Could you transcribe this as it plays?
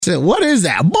Said, what is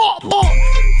that?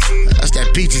 That's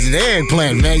that peaches and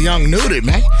eggplant, man. Young Nudie,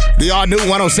 man. The all new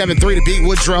 107.3 The Beat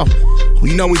Woodrow.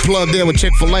 You know we plugged in with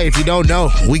Chick-fil-A. If you don't know,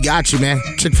 we got you, man.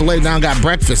 Chick-fil-A now got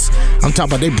breakfast. I'm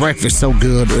talking about their breakfast so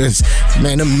good. It's,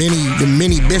 man, the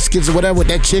mini biscuits or whatever with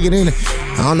that chicken in it.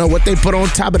 I don't know what they put on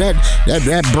top of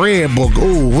that bread book.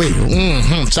 Ooh, wait.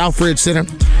 South Ridge Center.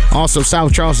 Also,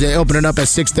 South Charleston, they're opening up at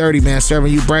 6:30, man,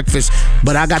 serving you breakfast.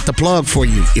 But I got the plug for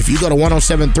you. If you go to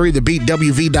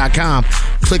 1073thebeatwv.com,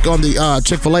 click on the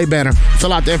Chick-fil-A banner,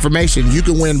 fill out the information, you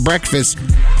can win breakfast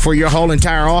for your whole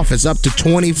entire office, up to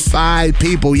 25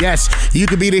 people. Yes, you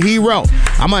could be the hero.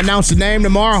 I'm going to announce the name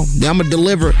tomorrow. Then I'm going to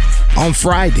deliver on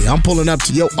Friday. I'm pulling up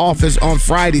to your office on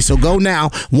Friday. So go now,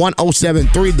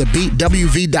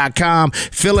 1073thebeatwv.com,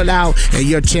 fill it out, and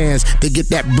your chance to get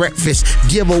that breakfast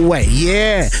giveaway.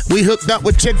 Yeah, we hooked up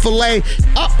with Chick-fil-A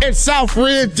up in South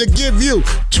Ridge to give you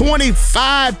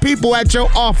 25 people at your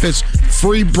office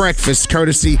free breakfast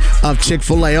courtesy of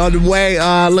Chick-fil-A. On the way,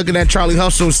 looking at Charlie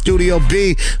Hustle, Studio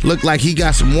B. Look like he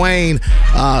got some Wayne.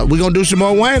 We gonna do some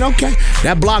more Wayne? Okay.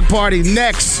 That block party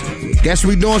next. Guess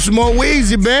we doing some more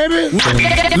Wrvz, baby.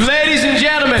 Ladies and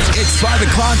gentlemen, it's 5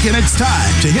 o'clock and it's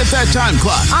time to hit that time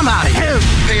clock. I'm out of here.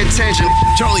 Pay attention.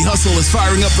 Charlie Hustle is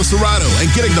firing up the Serato and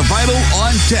getting the Vital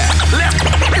on deck.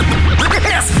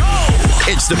 Let's go.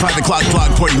 It's the 5 o'clock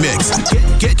block party mix.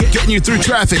 Getting you through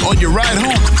traffic on your ride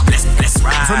home. Let's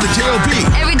ride. From the JOB.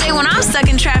 Every day when I'm stuck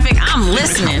in traffic, I'm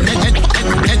listening.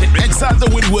 Inside the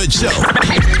Woodwood Show.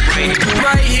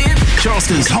 Right here.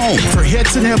 Charleston's home for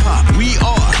hits and hip-hop. We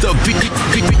are the beat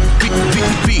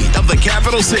of the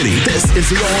capital city. This is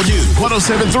the all-new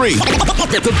 107.3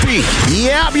 The Beat.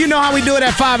 Yep, you know how we do it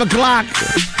at 5 o'clock.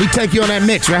 We take you on that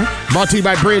mix, right? Brought to you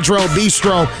by Bridge Road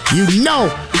Bistro. You know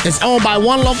it's owned by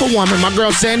one local woman. My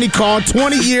girl Sandy called.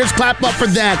 20 years. Clap up for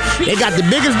that. They got the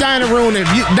biggest dining room. And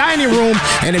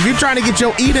if you're trying to get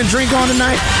your eat and drink on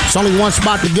tonight, it's only one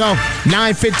spot to go.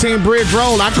 915 Bridge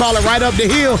Road. I call it right up the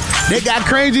hill. They got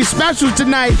crazy specials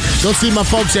tonight. Go see my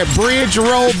folks at Bridge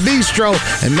Road Bistro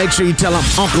and make sure you tell them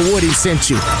Uncle Woody sent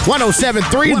you.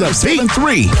 107.3 The Beat.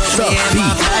 107.3 The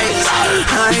Beat.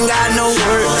 I ain't got no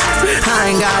words. I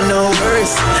ain't got no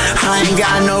words. I ain't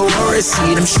got no words.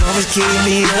 See them strummers keep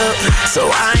me up,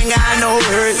 so I ain't got no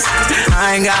words.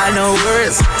 I ain't got no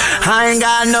words. I ain't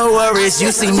got no worries.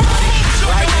 You see me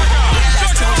right there,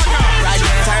 that's touch right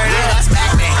there, turn it, that's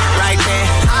back there, right there.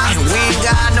 And we ain't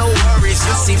got no worries.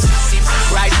 You see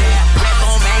right there, red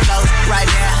bone mangoes, right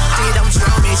there. See them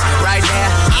drummies, right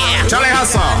there. Yeah. Charlie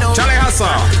Hustle.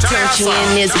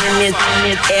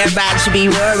 Everybody should be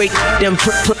worried. Them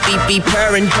be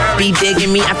purring, be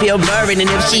digging me. I feel buried, and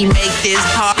if she make this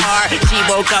hard, she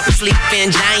woke up sleeping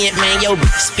giant. Man, yo,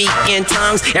 speak in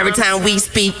tongues every time we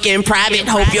speak in private.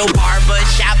 Hope your barber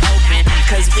shop open,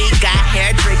 cause we got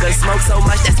hair triggers. Smoke so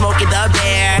much that Smokey the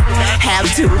Bear have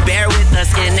to bear with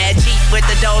us in that Jeep with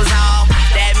the doors off.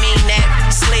 That mean that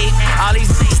sleep. All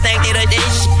these think it a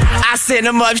dish. I send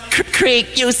them up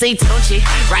creek. You see Tunchi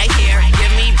right here.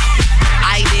 Give me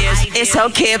ideas. It's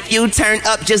okay if you turn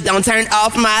up, just don't turn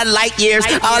off my light years.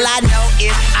 All I know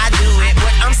is I do it.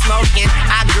 What I'm smoking,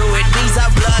 I grew it. These are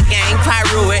blood gang,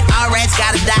 pyro it. All rats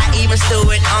gotta die, even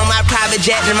Stewart. On my private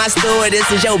jet and my steward, this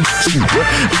is your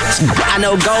I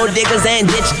know gold diggers and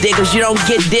ditch diggers. You don't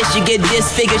get this, you get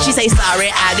disfigured. She say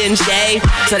sorry, I didn't shave,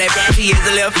 so that panty is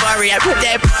a little furry. I put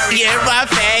that furry in my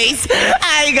face.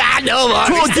 I ain't got no more.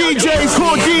 Cool DJs.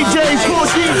 I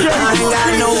ain't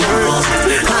got no words.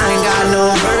 I ain't got no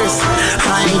words.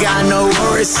 I ain't got no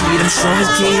words. See them songs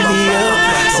keep me up,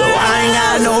 so I ain't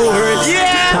got no words. Yeah.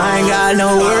 I ain't got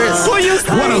no words.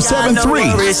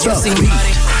 107.3 You see me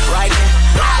right there.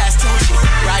 That's Tunchi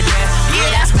right there.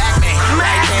 Yeah, that's Batman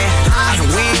right there. And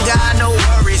we ain't got no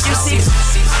worries. You see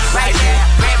right there.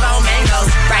 Red bone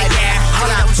mangoes right there.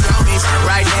 Hold on, drummies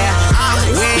right there.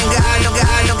 We ain't got no.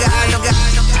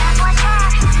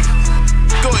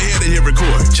 Go ahead and hit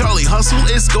record. Charlie Hustle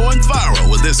is going viral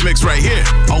with this mix right here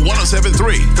on 107.3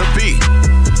 The Beat.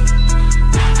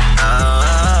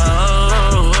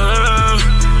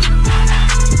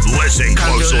 Listen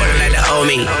closely. Like the old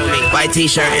me. White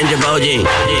t-shirt and Jabot jean.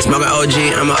 Smoking OG,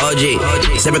 I'm an OG.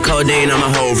 Sipping codeine, I'm a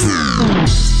whole food.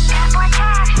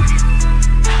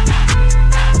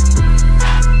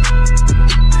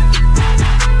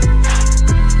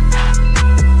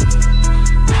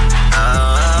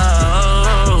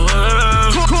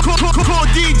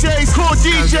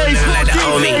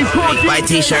 White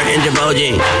t-shirt and Jabot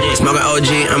jean. Smoking OG,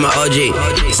 I'm an OG.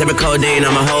 Sipping codeine,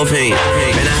 I'm a whole fiend.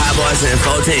 Been a hot boy since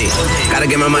 14. Gotta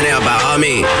get my money up by all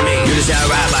means. You just gotta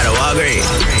ride by the Walgreens.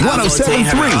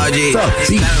 107.3 The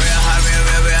Beat. Real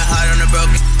hard on the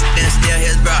broken, and still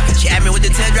his bro.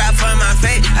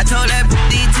 told that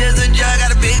details of jug.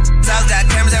 Got a big house, got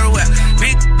cameras everywhere.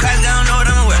 Big cars, I don't know what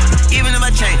I'm aware. Even if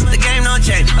I change, the game don't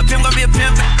change. A pimp gon' be a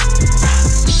pimp.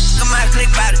 Come on,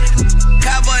 click about it.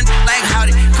 Cowboy like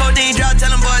howdy. Codeine drop, tell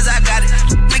them boys I got it.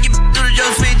 Make it do the Joe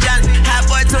Smith Johnny. Hot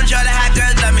boy, tune show, the hot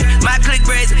girls love me. My click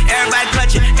brazen, everybody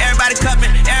clutching, everybody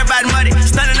cupping, everybody muddy.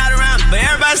 Stunning all around, but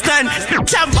everybody stunning.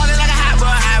 I'm ballin' like a hot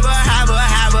boy, hot boy, hot boy,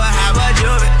 hot boy, hot boy,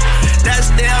 Juvie. That's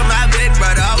still my big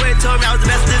brother. Always told me I was the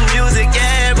best in music.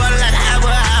 Yeah, ballin' like a hot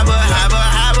boy, hot boy, hot boy,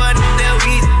 hot boy, still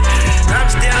easy. I'm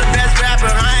still the best rapper.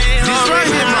 I ain't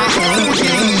hungry.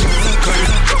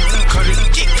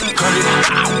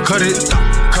 Cut it,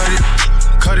 cut it,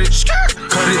 cut it,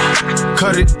 cut it,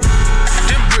 cut it.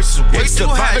 Them bricks is way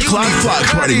too high. It's the 5 o'clock block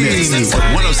party mix on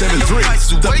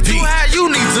 107.3. The Way too high.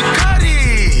 You need to cut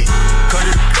it. Cut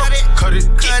it, cut it,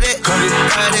 cut it, cut it,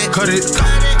 cut it, cut it,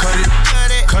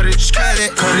 cut it, cut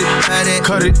it, cut it,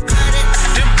 cut it.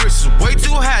 Them bricks is way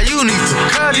too high. You need to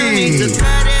cut it.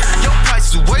 Your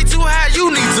price is way too high.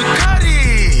 You need to cut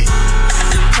it.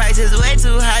 Price is way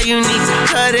too high, you need to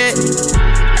cut it.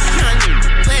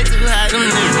 Way too high, them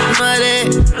niggas cut it.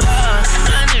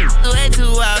 Way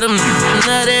too high, them niggas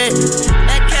cut it.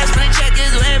 That cash for the check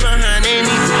is way behind, they need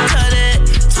to cut it.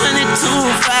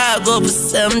 22.5, go for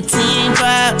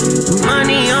 17.5.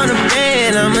 Money on the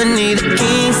bed, I'ma need a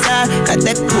king size. Got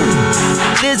that cool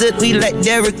lizard, we like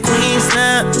Derek Queen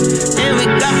snap. And we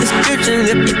got prescriptions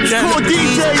if you tryna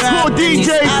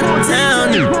DJs, out of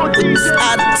town,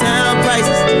 out of town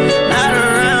prices. Not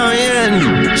around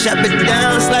here, shop it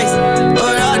down, slice it.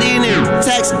 Or all these niggas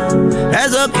taxes.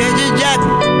 That's okay, just jack it.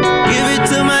 Give it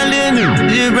to my little nigga.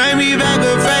 Just bring me back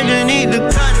a fraction, need to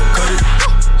cut it.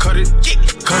 Cut it,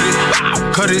 cut it,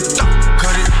 cut it,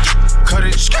 cut it, cut it, cut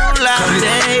it,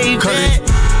 cut it.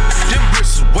 Them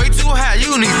bricks is way too high,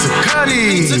 you need to cut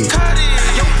it.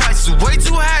 Your price is way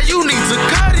too high, you need to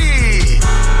cut it.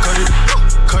 Cut it,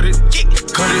 cut it,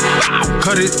 cut it,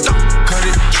 cut it, cut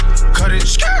it, cut it,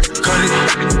 cut it,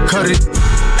 cut it.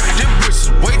 Them bricks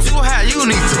is way too high, you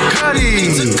need to cut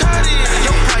it.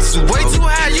 Your price is way too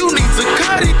high, you need to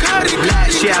cut it, cut it.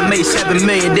 Last year I made 7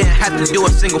 million, didn't have to do a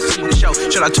single show.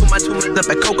 Should I tune my 2 minutes up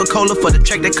at Coca-Cola for the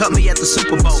check that cut me at the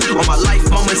Super Bowl? All my life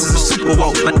moments is a Super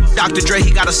Bowl. But Dr. Dre,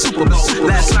 he got a Super Bowl.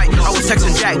 Last night I was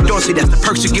texting Jack Dorsey, that's the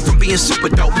perks you get from being super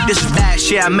dope. This is last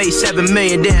year I made 7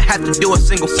 million, didn't have to do a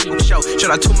single show.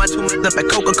 Should I tune my 2 minutes up at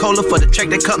Coca-Cola for the check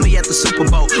that cut me at the Super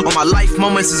Bowl? All my life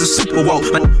moments is a Super Bowl.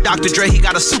 But Dr. Dre, he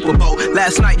got a Super Bowl.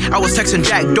 Last night I was texting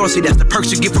Jack Dorsey, that's the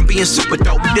perks you get from being super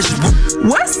dope. This is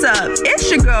What's up? It's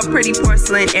your girl Pretty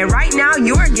Porcelain, and right now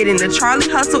you're getting the Charlie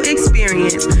Hustle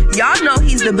experience. Y'all know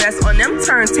he's the best on them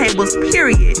turntables,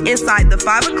 period, inside the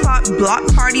 5 o'clock block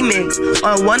party mix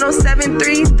on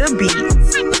 107.3 The Beat.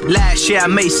 last year I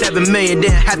made 7 million,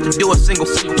 didn't have to do a single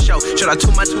show. Should I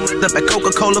tune my 2 minutes up at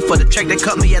Coca-Cola for the check that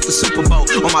cut me at the Super Bowl?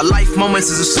 All my life moments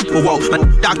is a Super Bowl.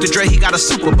 Dr. Dre, he got a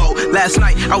Super Bowl. Last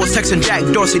night I was texting Jack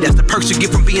Dorsey, that's the perks you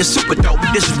get from being super dope.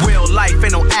 This is real life,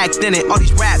 ain't no act in it. All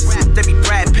these raps, they be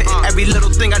Brad Pitt. Every little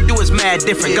thing I do is mad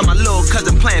different. Got my little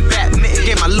cousin playing badminton.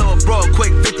 Gave my little bro a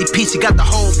quick 50 piece, he got the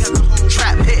whole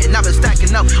trap hitting. I've been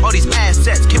stacking up all these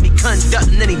assets, can be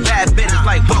conducting any bad business.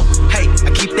 Like, whoa, hey,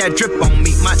 I keep that drip on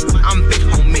me. I'm big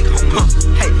homie,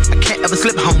 hey, I can't ever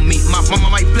slip homie. My mama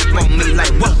might flip on me.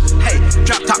 Like, whoa, hey,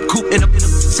 drop top coupe in the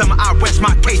summer, I rest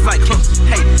my case like,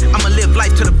 hey, I'ma live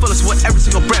life to the fullest with every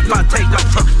single breath I take. Like,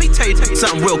 let me tell you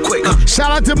something real quick.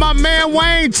 Shout out to my man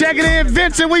Wayne checking in.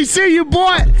 Vincent, we see you,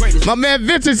 boy. My man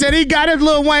Vincent said he got his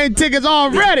Lil Wayne tickets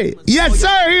already. Yes,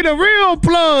 sir, he the real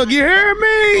plug. You hear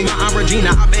me? I'm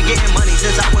Regina, I've been getting money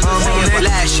since I was a singer.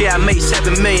 Last year I made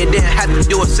 7 million, didn't have to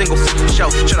do a single show.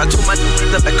 Should I tune my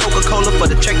up at Coca-Cola for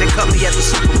the check that cut me at the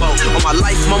Super Bowl? All my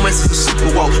life moments is a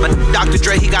Super Bowl. Dr.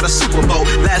 Dre, he got a Super Bowl.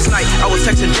 Last night I was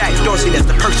texting Jack Dorsey, that's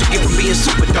the perks you get from being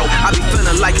super dope. I be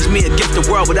feeling like it's me against the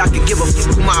world, but I can give a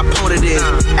fuck who my opponent is.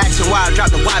 Asking why I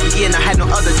dropped the YB and I had no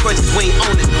other choices, we ain't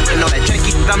own it. And all that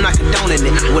janky, I'm not condoning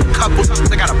it. With a couple,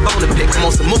 I got a bone to pick. I'm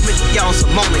on some movement, y'all on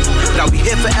some moment. But I'll be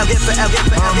here forever.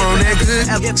 I'm on that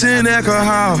good 10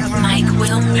 alcohol. Mike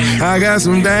Wilmer. I got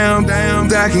some damn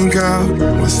I can call.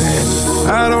 What's that?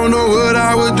 I don't know what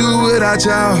I would do without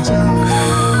y'all.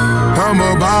 I'm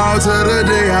a ball to the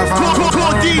day I fall.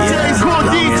 Cool DJs.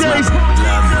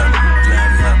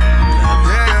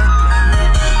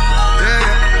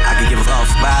 I can give a fuck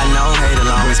by no hate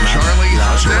along with Charlie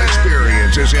Hustle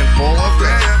experience is in full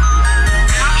effect.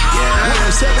 Yeah,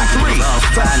 107.3.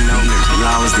 I know as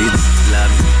long as these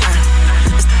love me.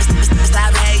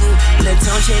 Stop hating, little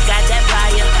tone chick got that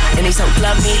fire, and they so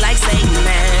love me like Satan,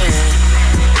 man.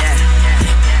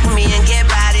 Yeah, me and get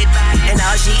about it, and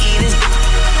all she eat is.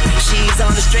 She's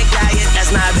on the strict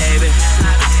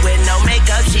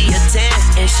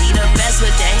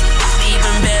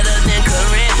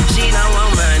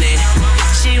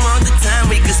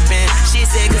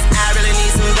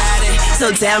So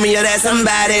tell me you're that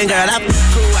somebody, girl. I'm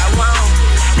who I want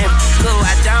and who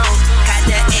I don't. Got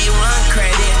that A1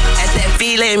 credit at that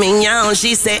filet mignon.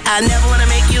 She say I never wanna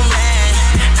make you mad,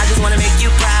 I just wanna make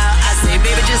you proud. I say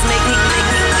baby just make me.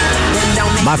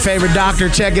 My favorite doctor,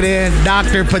 check it in.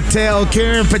 Dr. Patel,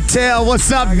 Karen Patel.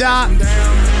 What's up, Doc?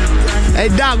 Hey,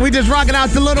 Doc, we just rocking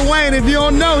out to Lil Wayne. If you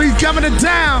don't know, he's coming to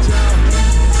town.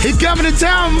 He's coming to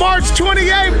town March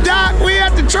 28th, Doc. We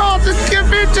at the Charleston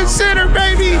Convention Center,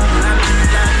 baby.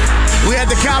 We at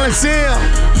the Coliseum.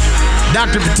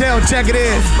 Dr. Patel, check it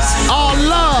in. All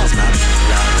love.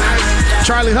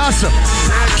 Charlie Hustle.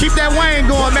 Keep that Wayne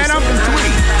going, man.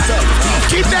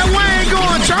 Keep that Wayne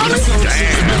going, Charlie.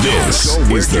 Damn, this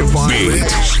is the beat.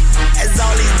 As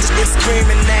all these niggas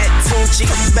screaming that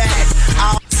Tunechi's back.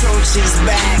 All Tunechi's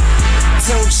back.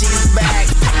 Tunechi's back.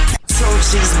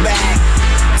 Tunechi's back.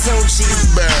 Tunechi's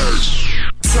back.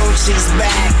 Tunechi's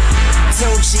back.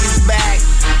 Tunechi's back.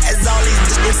 As all these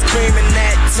niggas screaming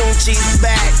that Tunechi's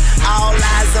back. All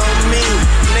eyes on me.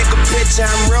 Nigga picture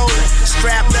I'm rolling.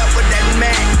 Strapped up with that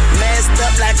Mac. Masked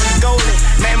up like a goalie.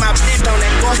 Man, my bitch on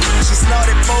that ghost. She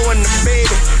snorted four in the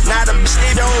baby. Now the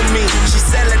bitch on me. She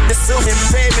selling this on him,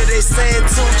 baby. They saying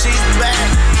Tunechi's back.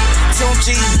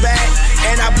 Tunechi's back.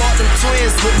 And I bought them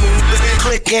twins with me.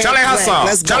 Click and Charlie Hustle.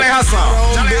 Let's go. Charlie Hustle.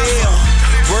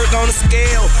 Work on the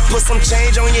scale, put some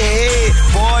change on your head.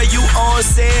 Boy, you on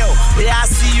sale. Yeah, I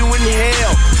see you in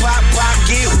hell. Pop, pop,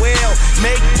 get well.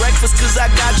 Make breakfast cause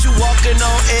I got you walking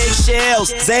on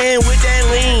eggshells. Zan with that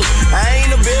lean. I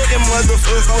ain't a begging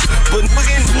motherfucker, but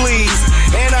fucking please.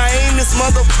 And I ain't this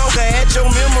motherfucker at your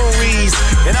memories.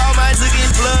 And all my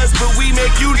niggas bloods, but we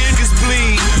make you niggas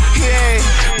bleed. Yeah,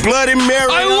 Bloody Mary.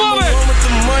 I love I'm the one with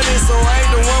the money, so I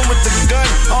ain't the one with the gun.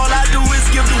 All I do is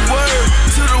give the word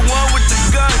to the one with the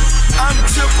gun. I'm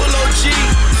triple OG,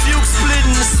 Fuke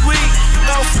splitting the sweet.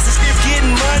 Officers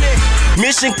getting money,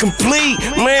 mission complete.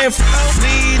 Man, fuck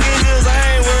these niggas,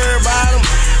 I ain't worried about them.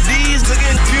 These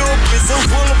looking pure, so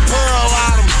full of pearl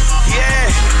on them.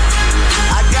 Yeah,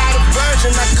 I got a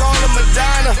virgin, I call her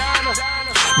Madonna.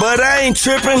 But I ain't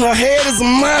tripping, her head is a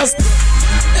monster.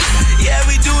 Yeah,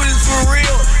 we do this for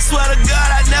real. Swear to God,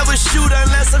 I never shoot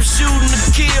unless I'm shooting to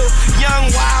kill. Young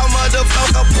wild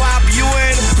motherfucker pop, you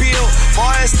ain't a pill.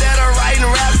 Boy, instead of writing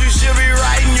raps, you should be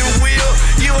writing your will.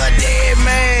 You a dead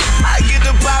man. I get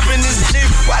to popping this shit.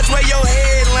 Watch where your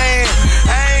head land.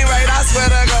 I ain't right, I swear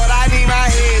to God, I need my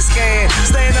head scan.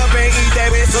 Stand up and eat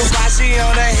that bitch, so why she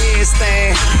on the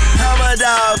headstand? I'm a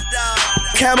dog.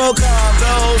 Camo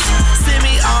combos,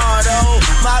 semi-auto.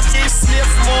 My bitch sniff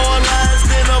more lines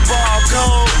than a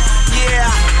barcode. Yeah,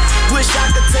 wish I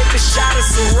could take a shot of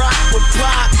Ciroc with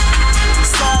pop.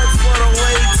 Sorry for the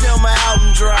wait till my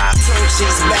album drop.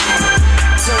 Tunechi's back,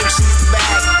 Tunechi's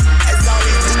back. As all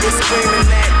these niggas screaming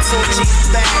that Tunechi's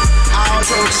back. All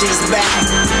Tunechi's back,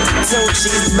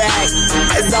 Tunechi's back.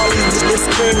 As all these niggas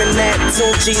screaming that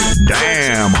Tunechi's back.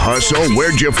 Damn, Hustle,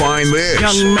 where'd you find this?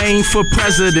 Young Maine for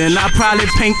president. I'd probably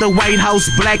paint the White House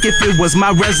black if it was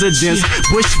my residence.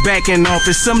 Bush back in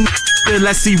office, some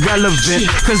less irrelevant,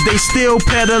 cause they still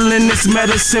peddling this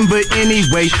medicine. But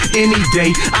anyway, any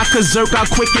day I could zerk out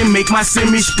quick and make my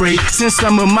semi-spray. Send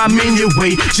some of my men your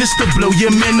way, just to blow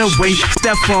your men away.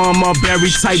 Stefan Marbury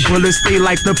type bullets, they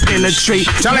like to penetrate.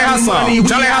 Charlie Hustle,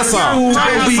 Charlie Hustle,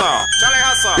 Charlie Hustle, Charlie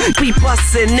Hustle. We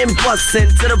bustin' and bustin'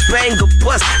 to the banger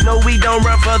bust. No, we don't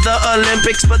run for the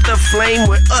Olympics, but the flame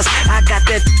with us. I got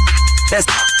that's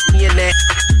in that.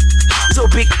 So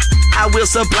big, I will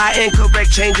supply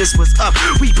incorrect changes. What's up?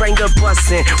 We bring the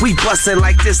bustin'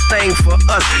 like this thing for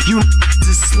us. You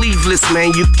is sleeveless,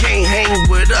 man, you can't hang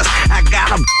with us. I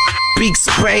got a big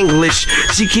Spanglish.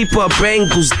 She keep her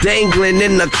bangles dangling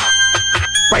in the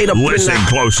right up. Listen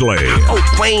closely. Oh,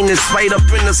 Wayne is right up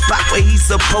in the spot where he's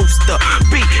supposed to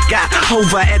be. Got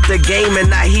over at the game and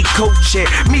now he coaching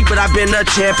me, but I've been a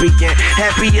champion,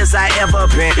 happy as I ever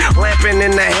been. Lamping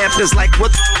in the Hamptons like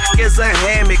what the is a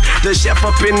hammock. The chef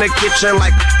up in the kitchen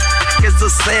like it's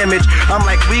a sandwich. I'm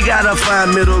like, we gotta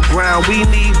find middle ground, we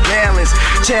need balance.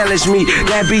 Challenge me,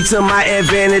 that be to my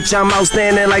advantage. I'm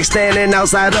outstanding like standing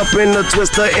outside up in the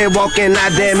twister and walking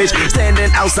not damaged. Standing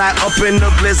outside up in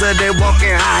the blizzard and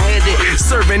walking high-headed.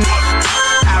 Serving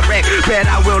Iraq, bet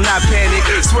I will not panic.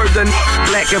 Swerve the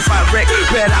black if I wreck,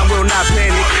 bet I will not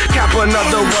panic. Cop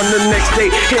another one the next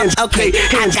day. Hands Okay,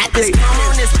 hands I got this calm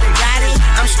on this Bugatti.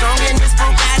 I'm strong in this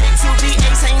Bugatti.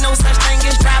 2V8 ain't no such thing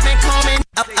as driving Coleman.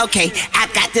 Okay, I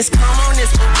got this calm on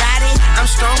this Bugatti. I'm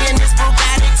strong in this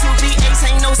Bugatti.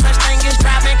 2V8 ain't no such thing as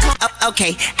driving Coleman.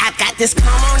 Okay, I got this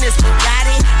calm on this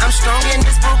Bugatti. I'm strong in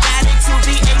this Bugatti.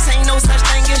 2V8 ain't no such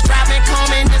thing as driving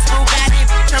Coleman. This Bugatti,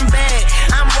 I'm bad,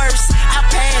 I'm worse. I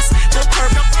pass the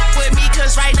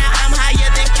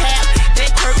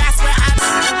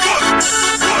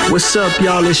What's up,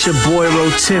 y'all? It's your boy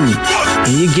Timmy,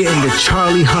 and you're getting the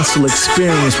Charlie Hustle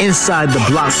experience inside the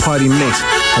Block Party Mix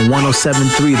on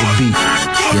 107.3 The Beat.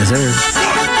 Yes, sir.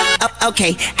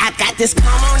 Okay, I got this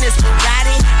calm on this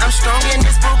Bugatti. I'm strong in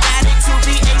this Bugatti.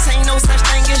 2 V8s, ain't no such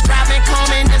thing as driving calm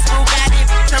in this Bugatti.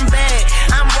 I'm bad,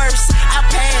 I'm worse, I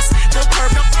pass the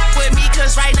perk with me,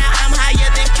 cause right now I'm higher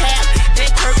than Cap.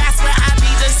 Then Kirk, I swear I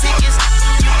be the sickest.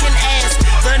 You can ask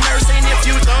the nurse, and if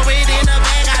you throw it in a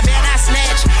bag, I bet I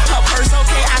snatch her purse.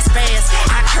 Okay, I spaz,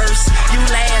 I curse, you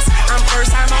last. I'm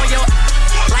first, I'm on your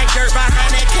like dirt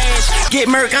behind that cash.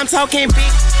 Get murk, I'm talking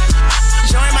big.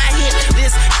 Join my hit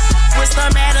list. What's the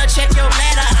matter? Check your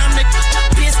bladder. I'm the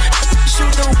piss. Shoot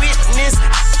the witness.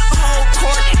 Whole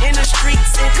court in the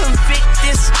streets and convict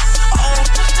this. Oh,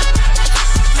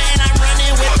 man, I'm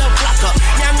running with the blocker.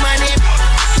 Young money.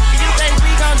 You think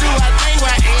we gon' do a thing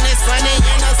where ain't it sunny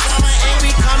in the summer? And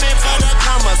we coming for the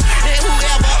comers. And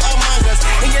whoever among us.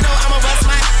 And you know I'ma bust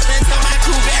my into my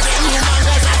crew very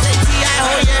humongous. I say T.I.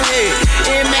 hold your head.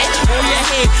 And Mac hold your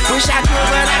head. Wish I could,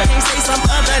 but I can't say some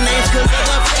other names cause of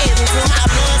the feds. Until my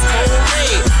blood's cold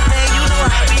red. Man, you know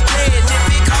how we play it.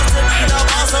 If it comes to be the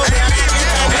boss, so then I get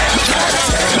that back.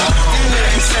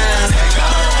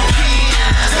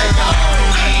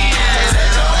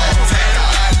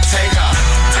 Take off.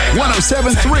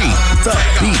 107.3 The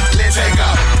Beat. Take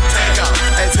off.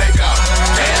 And take off.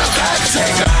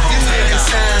 Take off.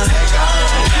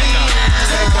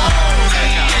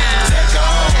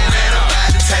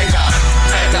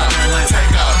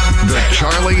 The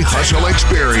Charlie Hustle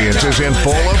experience is in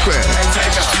full effect.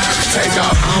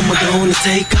 I'ma gonna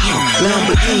take off,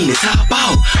 Lamborghini top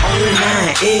out, on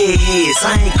 9 airheads,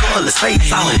 same colors,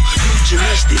 face off,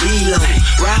 futuristic Elo,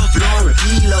 Ralph Lauren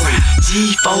Pilo,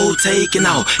 G4 taking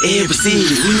off, every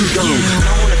city we go,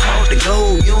 known across the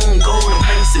globe, you don't go to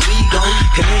places we go,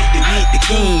 connected with the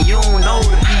king, you don't know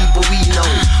the people we know,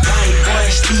 white boy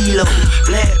Stilo,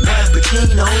 black boy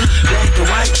Bikino, black and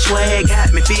white swag,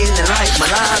 got me feeling like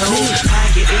mulatto,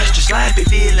 pocket extra sloppy,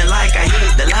 feeling like I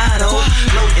hit the lotto,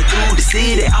 floating through the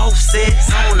city,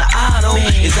 offsets on the auto.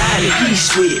 Exotic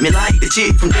east with me like the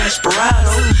chick from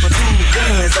Desperado. 2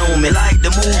 guns on me like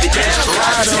the movie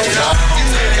Desperado.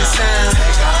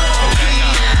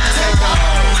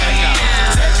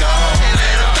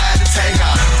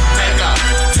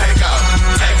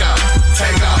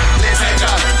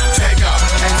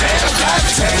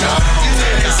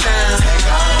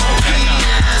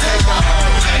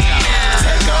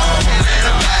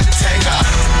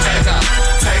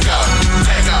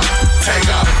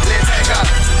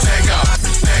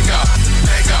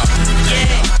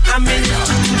 I'm in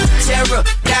terror,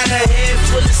 got a head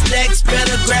full of stacks,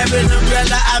 better grab an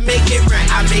umbrella, I make it right,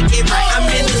 I'm in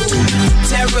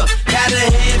terror, got a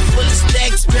head full of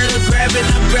stacks, better grab an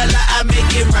umbrella, I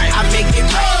make it right, make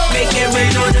it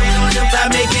rain on them, I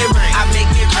make it right, I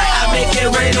make it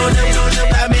rain on them,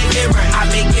 I make it right, I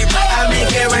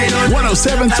make it rain on them.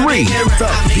 107.3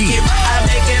 The Beat. I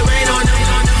make it rain on them.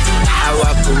 I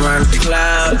walk around the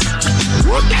clouds,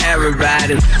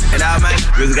 everybody, and all my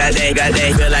girls got that,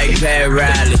 feel like Pat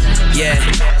Riley. Yeah,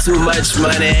 too much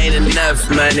money ain't enough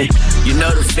money. You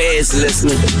know the feds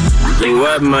listening. They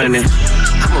what money?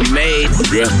 I'm a maid,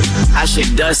 yeah. I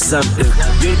should dust something.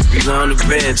 You on the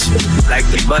bench, like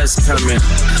the bus coming.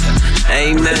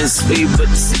 Ain't nothing sweet but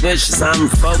the suspicious. I'm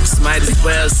folks, might as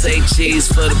well say cheese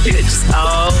for the bitches.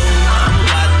 Oh, I'm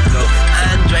about to go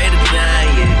Andre the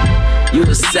Giant. You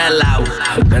a sellout,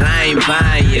 but I ain't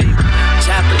buying.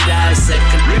 Chopper dissect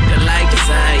liquor like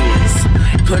science.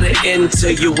 Put it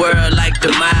into your world like the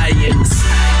Mayans.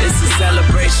 It's a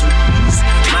celebration.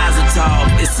 Mazel tov.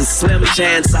 It's a slim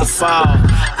chance I fall.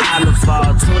 I don't fall.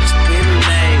 Don't you get a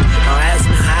name? Don't ask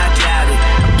me how I got it.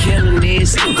 I'm killing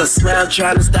these niggas. I swear I'm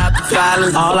trying to stop the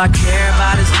violence. All I care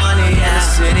about is money in the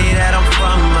city that I'm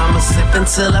from. I'ma sip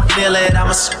until I feel it.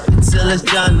 I'ma sip until it's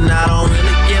done. I don't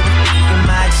really give a fuck.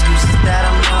 My excuses that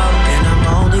I'm low, and I'm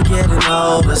only getting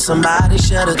older. Somebody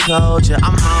should've told you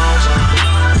I'm on one.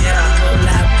 Yeah, pull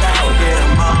that back, yeah,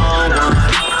 I'm on one.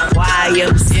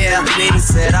 YMCA, Biddy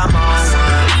said I'm on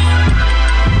one.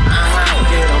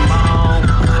 Yeah, I'm on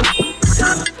one.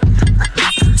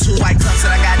 2 white cups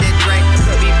and I got that drink.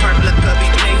 Could be purple or could be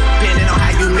pink, depending on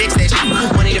how you mix that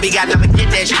shit. Money to be got, never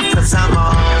get that shit, cause I'm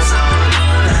on one.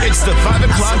 It's the 5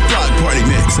 o'clock Block Party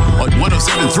Mix on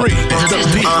 107.3 The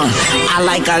Beat. I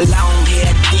like a long hair,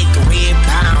 thick red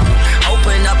pound.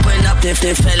 Open up if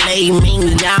the fillet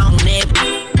me down it.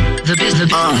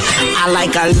 I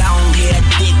like a long hair,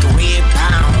 thick red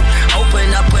pound. Open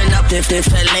up if the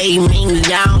fillet me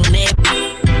down it.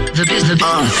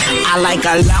 I like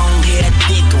a long hair,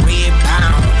 thick red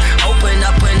pound. Open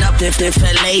up the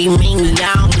filet mignon.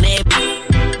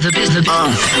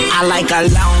 I like a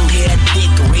long hair,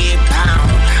 thick red pound.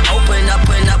 Open up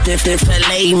the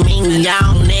filet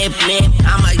mignon.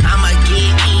 I'ma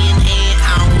get in and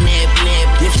on nip.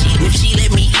 If she let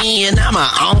me in, I'ma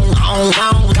on.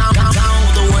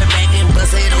 Throw it back and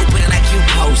bust it open like you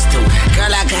supposed to. Girl,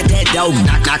 I got that dope.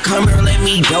 Now come here, let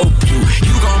me dope you.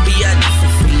 You gon' be a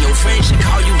free. Your friends should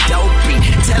call you dopey.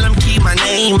 Tell them keep my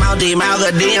name out their mouth,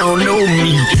 cause they don't know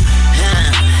me.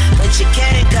 But you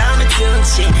can't come into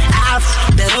shit. I f***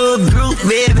 the whole group,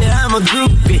 baby, I'm a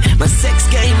groupie. My sex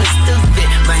game is stupid.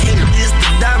 My head is the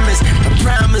dumbest. I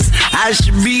promise I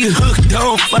should be hooked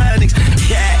on phonics.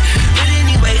 Yeah. But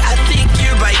anyway, I think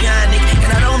you're bionic.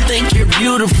 And I don't think you're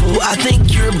beautiful. I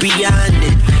think you're beyond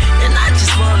it. And I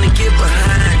just wanna get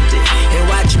behind it and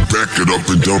watch you back it up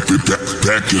and dump it,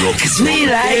 back it up. Cause we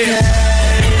like her,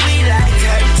 and we like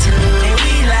her too. And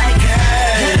we like her,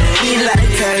 and we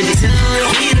like her too.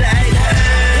 We like her,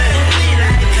 and we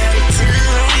like her too.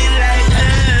 We like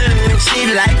her, and she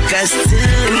like us too.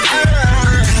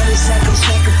 I wish I could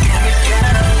shake a girl.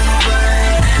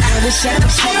 I wish I could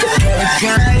shake a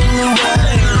girl. I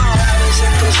wish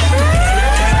I could shake a girl.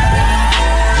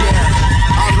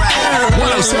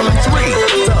 107.3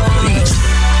 The Beat.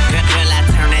 Girl, I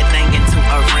turn that thing into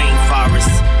a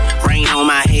rainforest. Rain on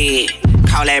my head,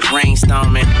 call that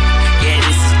brainstorming. Yeah,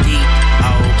 this is deep,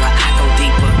 oh, but I go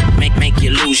deeper. Make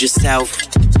you lose yourself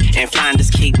and find us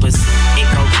keepers. It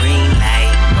go green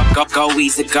light, go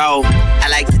easy go. I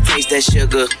like to taste that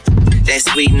sugar, that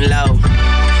sweet and low.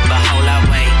 But hold up,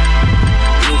 wait,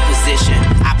 new position.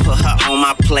 I put her on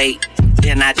my plate.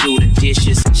 Then I do the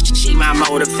dishes. She my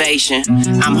motivation,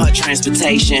 I'm her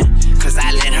transportation. Cause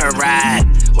I let her ride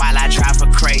while I drive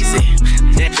her crazy.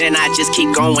 Then I just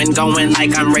keep going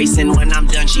like I'm racing. When I'm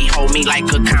done, she hold me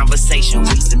like a conversation.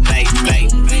 We said, babe.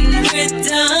 When we're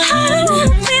done,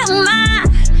 feel my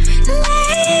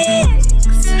legs.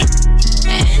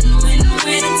 And when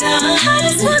we're done, I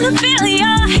just wanna feel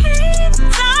your hands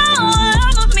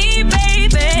all over me,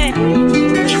 baby.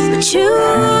 But you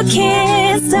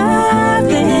can't stop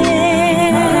it.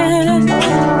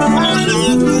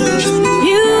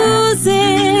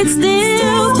 Music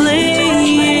still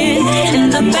playing in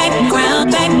the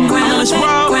background.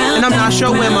 And I'm not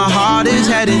sure where my heart is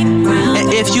headed.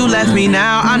 And if you left me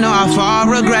now, I know how far I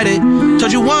regret it.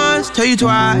 Told you once, tell you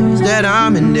twice that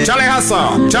I'm in there. Charlie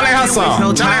Hustle.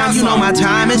 No time, you know my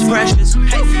time is precious.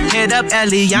 Head up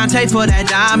Eliante for that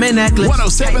diamond necklace.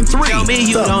 107.3 Tell me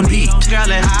you don't need, girl,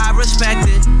 and I respect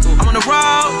it. I'm on the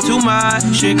road too much,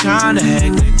 shit kinda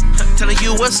hectic. Telling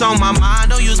you what's on my mind,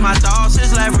 don't use my thoughts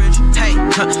as leverage. Hey,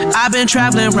 I've been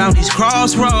traveling around these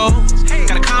crossroads.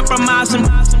 Gotta compromise some,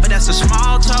 but that's a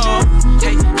small toll.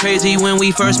 Hey, crazy when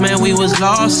we first met, we was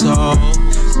lost souls.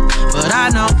 But I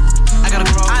know, I gotta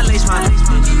grow. I lace my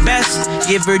best,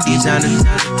 give her designer.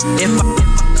 If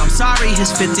I'm sorry,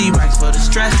 his 50 racks for the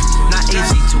stress. Not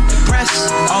easy to impress,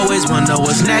 always wonder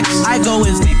what's next. I go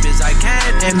as deep as I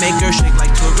can and make her shake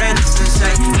like Tourette's and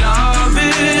say, love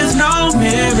is no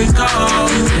miracle,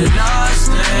 and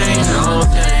lost ain't no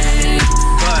thing.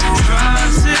 But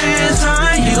trust is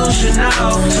something you should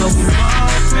know. So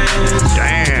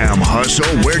Damn, Hustle,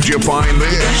 where'd you find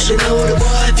this? You know the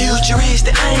boy, future is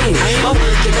the aim. My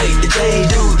work can make the J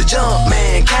do the jump,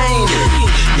 man, came.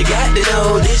 You got to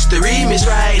know this the remix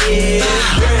right here.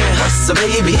 Grand Hustle,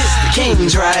 baby, it's the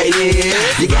kings right here.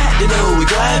 You got to know we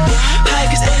grab it,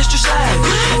 like it's extra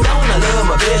sloppy. Don't I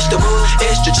love my vegetables,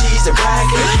 extra cheese and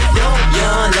broccoli. Don't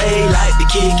young lay like to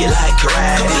kick it like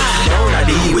karate. Don't I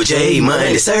deal with J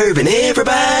Money serving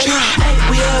everybody? Hey,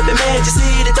 we up in Magic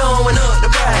City throwing up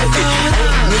the private.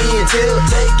 Ain't me until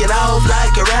taking off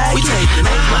like a rocket. We taking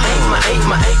ain't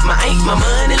my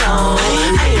money long.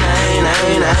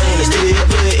 Ain't I still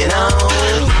putting on.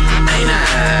 Ain't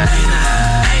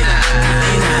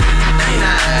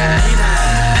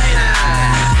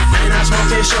I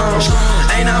smoking strong.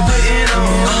 Ain't I putting on.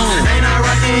 Ain't I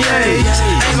rocking yays.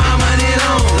 Ain't my money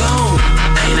long.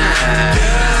 Ain't I.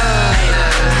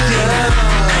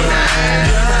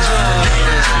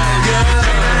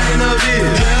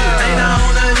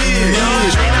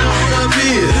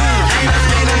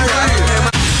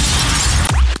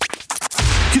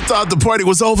 You thought the party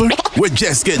was over? We're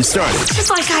just getting started. Just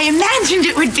like I imagined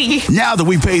it would be. Now that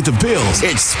we paid the bills,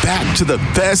 it's back to the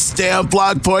best damn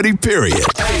block party, period.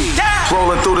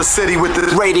 Rolling through the city with the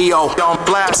radio on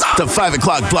blast. The 5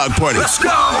 o'clock block party. Let's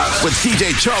go. With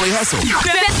DJ Charlie Hustle.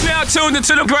 Now tuned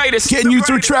into the greatest. Getting you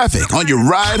through traffic on your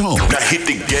ride home. Now hit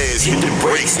the gas, hit the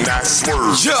brakes, not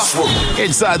swerve. Swerve.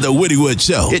 Inside the Woody Wood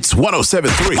Show, it's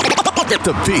 107.3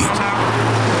 The Beat.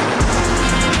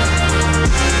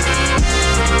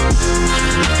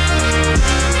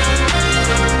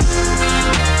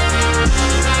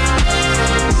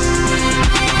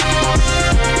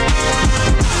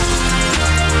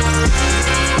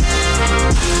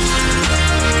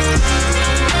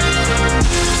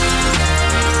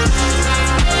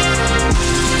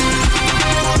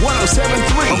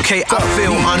 Okay, I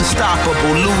feel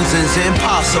unstoppable, losing's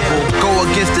impossible. Go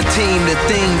against the team, the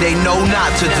thing they know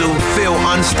not to do. Feel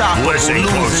unstoppable,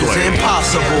 losing's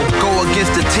impossible. Go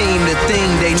against the team, the thing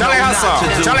they know not to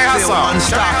do. Feel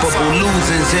unstoppable,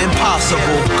 losing's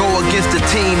impossible. Go against the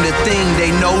team, the thing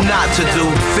they know not to do.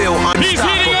 Feel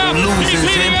unstoppable,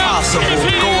 losing's impossible.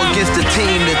 Go against the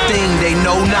team, the thing they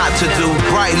know not to do.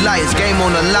 Bright lights, game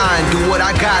on the line, do what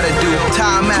I gotta do.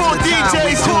 Time after time,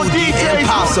 we do the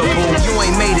impossible. You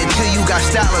ain't made it till you got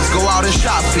stylists go out and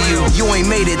shop for you. You ain't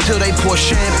made it till they pour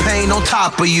champagne on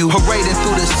top of you. Parading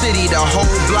through the city, the whole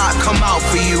block come out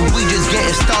for you. We just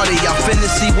getting started, y'all finna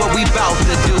see what we bout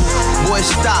to do. Boy,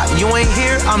 stop, you ain't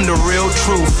here, I'm the real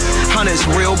truth. Hunters,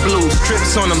 real blue,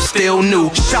 strips on them still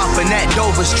new. Shopping at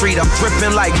Dover Street, I'm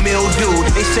dripping like mildew.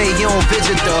 They say you don't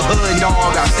visit the hood,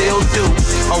 dog, I still do.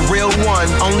 A real one,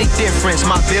 only difference,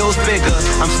 my bill's bigger.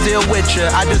 I'm still with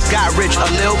ya, I just got rich a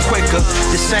little quicker.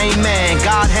 The same man,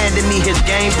 God handed me his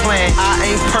game plan. I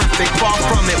ain't perfect, far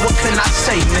from it, what can I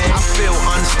say, man? I feel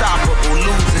unstoppable,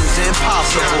 losing's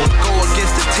impossible. Go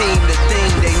against the team, the thing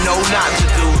they know not to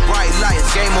do. Bright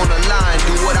lights, game on the line,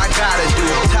 do what I gotta do.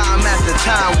 Time after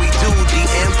time, we do the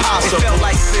impossible. It felt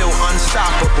like feel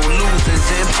unstoppable, losing's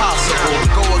impossible.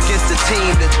 Go against the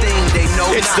team, the thing they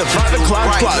know not to do. It's the 5 o'clock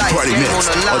block party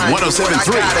mix on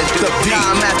 107.3 The Beat.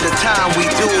 Time after time, we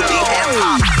do the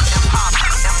impossible.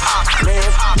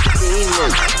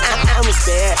 I'ma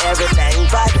spare everything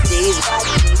but these.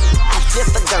 I flip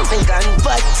a gun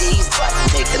but these.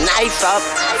 Take the knife up,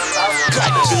 cut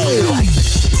these.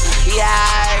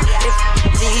 Yeah, if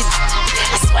these.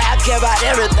 I swear I care about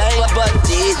everything but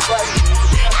these.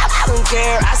 I don't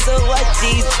care, I saw what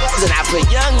these. And I put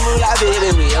young moolah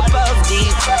baby me above these.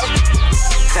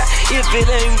 If it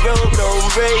ain't broke, don't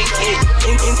break it.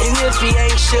 And if he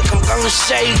ain't shook, I'm gonna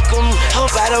shake him.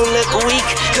 Hope I don't look weak,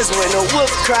 cause when a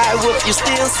wolf cry wolf, you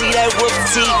still see that wolf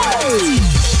teeth.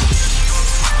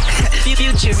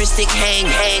 Futuristic hang.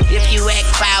 If you act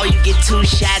foul, you get 2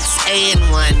 shots and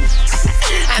 1.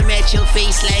 I'm at your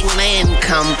face like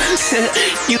Lancome.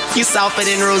 you softer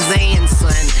than Roseanne,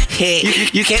 son. Hey,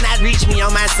 you cannot reach me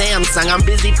on my Samsung. I'm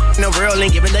busy f***ing the world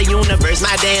and giving the universe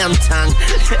my damn tongue.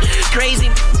 Crazy,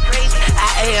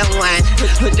 I am one.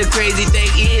 But the crazy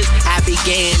thing is, I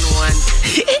began one.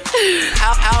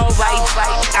 All white,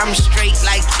 I'm straight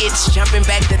like it's jumping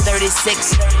back to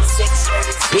 36.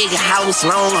 Big house,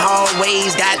 long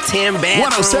hallways, got 10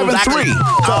 bathrooms.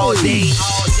 107.3 all day.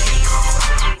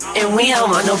 And we don't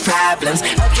want no problems.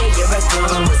 Okay, you're a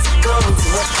goon, what's it going to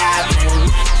a goblin?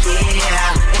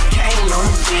 Yeah, it came on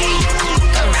me.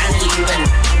 Go around and leaving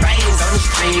brains on the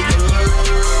street.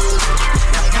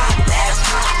 Now pop that,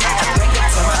 bring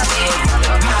it to my head.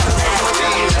 Pop that,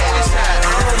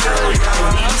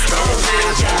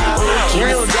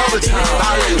 real double time.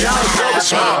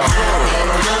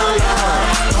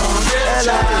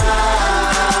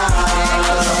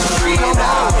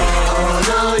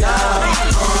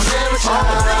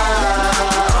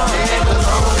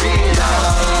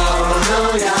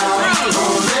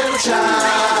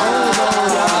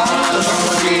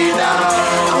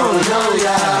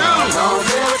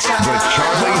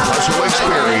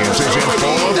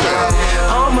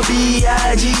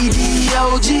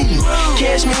 B-I-G-D-O-G.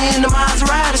 Catch me in the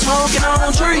Maserati smoking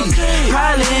on trees.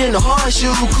 Probably in the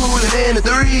horseshoe, cooler than the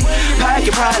 3.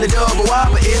 Pocket probably double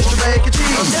whopper, extra bacon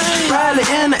cheese. Probably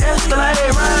in the Escalade,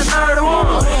 riding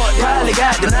 31. Probably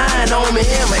got the 9 on me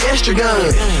and my extra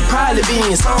gun. Probably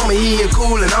being summer here,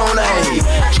 cooling on the hay.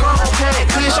 Strong pack,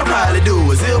 kush, I probably do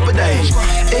a zip a day.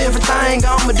 Everything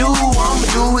I'ma do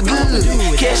it good.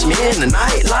 Catch me in the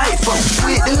nightlife, fuck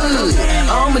with the hood.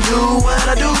 I'ma do what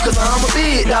I do, cause I'm a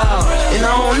big dog. And I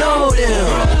don't know them.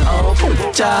 I'm a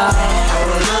child. I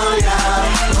don't know y'all.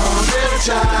 I'm a big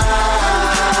child.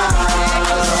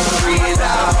 I'm a big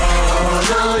dog. I don't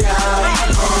know y'all.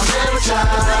 I'm a big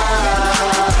child.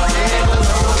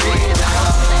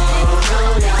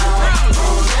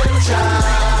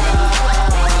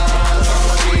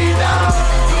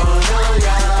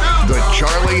 The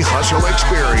Charlie Hustle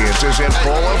Experience is in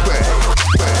full effect.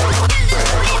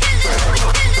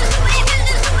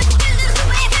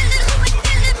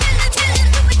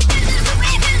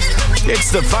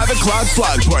 It's the 5 o'clock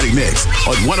block party mix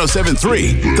on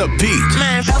 107.3 The Beat.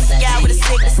 Man, y'all with a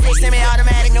stick,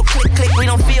 semi-automatic, no click, we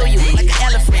don't feel you like an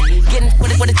elephant. Getting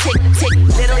with a tick,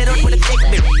 little with a thick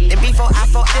bit. And before I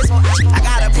fall this one, I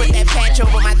gotta put that patch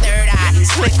over my third eye.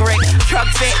 Slick Rick, truck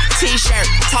fit, t-shirt,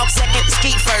 talk second,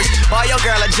 skeet first. Boy, your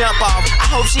girl a jump off. I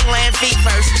hope she land feet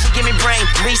first. She give me brain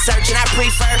research and I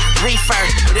prefer refer.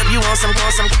 But if you want some,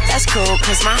 that's cool,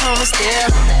 cause my home is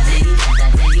still.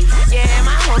 Yeah,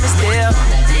 my home is still.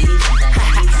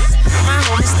 My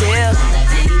homie still.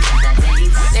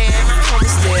 Yeah, my homie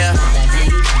still.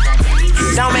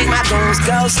 Don't make my goons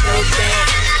go stupid.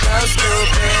 Go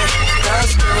stupid. Go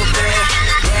stupid.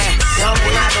 Yeah, don't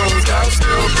make my goons go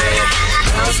stupid.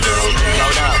 Go stupid.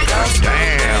 Go stupid.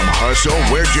 Damn, Hustle,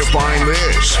 where'd you find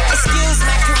this? Excuse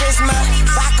my charisma,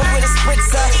 vodka with a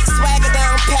spritzer, swagger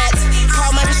down pat.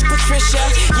 Call my bitch Patricia,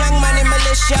 young money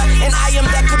militia, and I am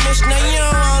the commissioner. You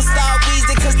don't want to start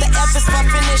Wrvz cause the F is for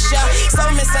finisher. So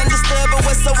misunderstood, but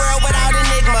what's the world without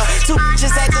enigma? Two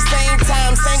bitches at the same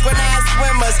time, synchronized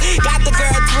swimmers. Got the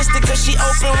girl twisted cause she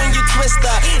open when you twist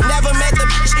her. Never met the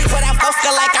bitch, but I fuck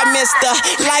her like I missed her.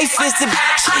 Life is the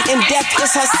bitch, and death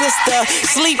is her sister.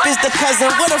 Sleep is the cousin,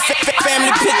 what a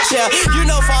family picture. You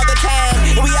know Father Time,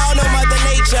 and we all know Mother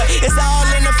Nature. It's all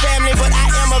in the family, but I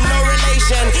am of no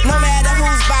relation. No matter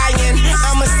who's buying,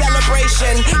 I'm a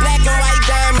celebration. Black and white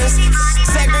diamonds,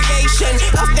 segregation.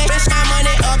 Up that bitch, my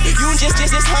money up. You just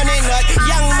honey nut.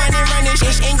 Young money running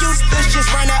shit, and you just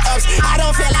runner ups. I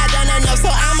don't feel I done enough, so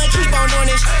I'ma keep on doing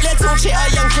this. Let's punch it a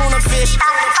young tuna fish.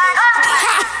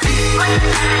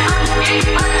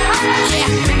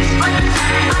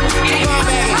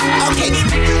 Okay.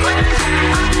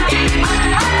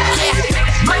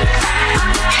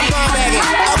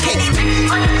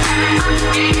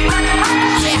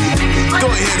 Go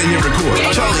ahead and hit record.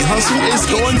 Charlie Hustle is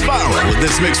going viral with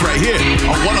this mix right here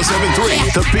on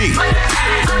 107.3 The Beat.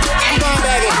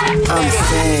 I'm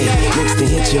saying, next to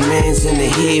hit your mans in the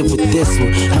head with this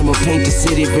one. I'ma paint the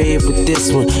city red with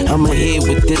this one. I'ma head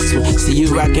with this one. See you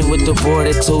rocking with the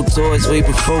boy that told toys way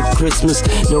before Christmas.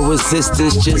 No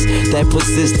resistance, just that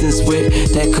persistence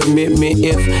with that commitment.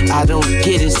 If I don't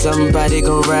get it, somebody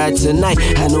gon' ride tonight.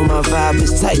 I know my vibe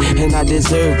is tight, and I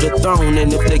deserve the throne.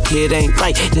 And if the kid ain't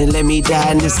right, then let me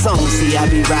die in this song. See, I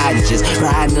be riding, just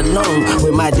riding alone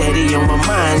with my daddy on my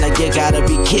mind. Like you gotta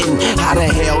be kidding. How the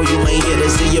hell you ain't here to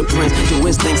see your prince do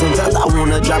his thing? Sometimes I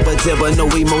wanna drop a tip, but no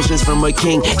emotions from a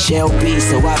king shall be.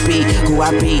 So I be who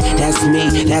I be. That's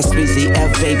me. That's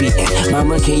BZF, baby. And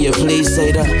mama, can you please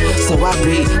say the? So I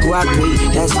be who I be.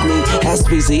 That's me. That's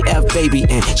BZF, baby.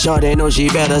 And Shorty know she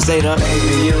better say the.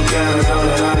 Baby, you gotta know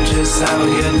that I'm just out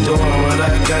here doing what I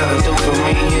gotta do for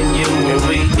me and you, and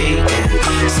we eatin'.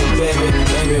 So baby,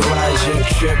 why is you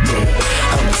trippin'?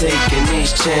 I'm taking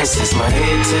these chances. My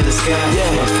head to the sky,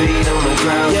 my feet on the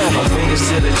ground, my fingers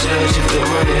to the judge. If the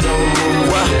money don't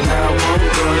move, then I won't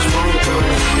budge, won't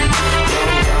budge.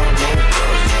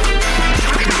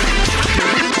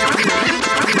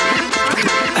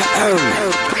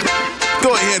 Go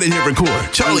ahead and hit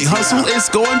record. Charlie Hustle is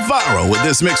going viral with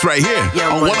this mix right here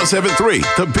on 107.3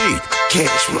 The Beat.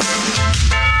 Cash money.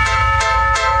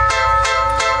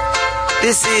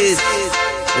 This is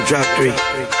the Drop 3.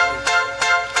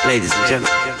 Ladies and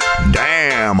gentlemen.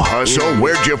 Damn, Hustle,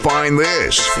 where'd you find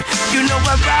this? You know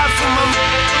I ride from my.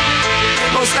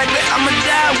 Most likely I'ma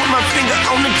die with my finger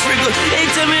on the trigger. They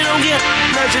tell me don't get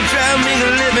not to try and make a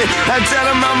living. I tell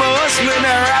them I'm a hustler and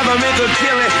I rob, I make a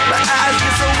killing. My eyes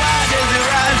get so wide as it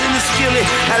rise in the skillet.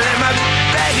 I let my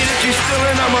bag it if you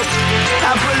stealing, I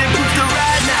bulletproof the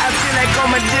ride, now I feel like all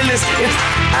my dealers. If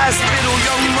I spit on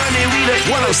young money, we the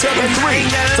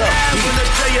 107.3 The Beat. I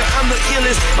tell you I'm the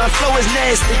illest. My flow is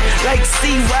nasty, like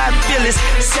CY Phyllis.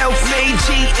 Self-made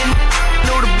cheating,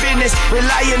 know the business.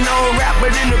 Relying on rap,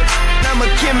 but in the I'm a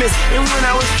chemist. And when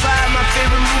I was 5, my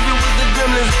favorite movie was The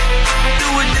Gremlins. Do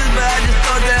it this, but I just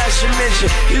thought that I should mention.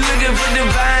 You looking for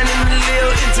divine and a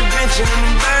little intervention. And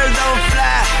the birds don't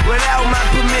fly without my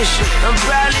permission. I'm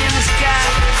probably in the sky,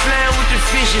 flying with the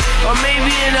fishes. Or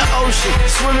maybe in the ocean,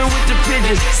 swimming with the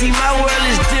pigeons. See, my world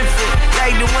is different,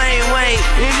 like Dwayne Wayne.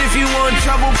 And if you want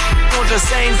trouble, want the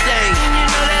same thing. And you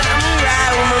know that I'ma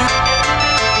ride with my.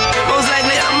 Most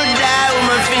likely I'ma die with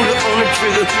my finger on the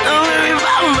trigger. Don't worry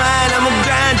about mine, I'ma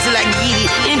grind till I get it.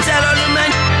 And tell all of my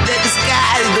that the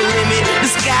sky's the limit. The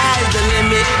sky's the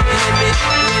limit.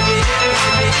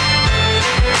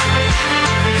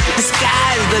 The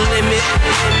sky's the limit.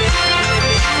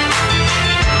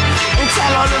 And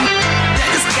tell all of them that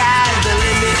the sky's the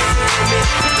limit.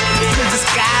 Cause the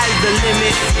sky's the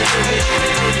limit.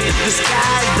 The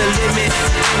sky's the limit.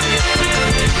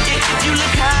 If you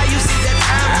look high, you see that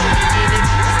I'm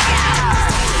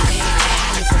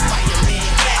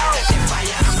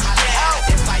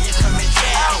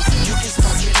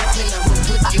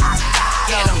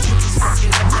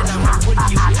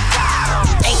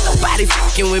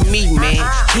fucking with me, man.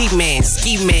 He man,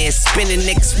 ski man, spending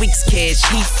next week's cash.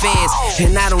 He fast,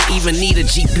 and I don't even need a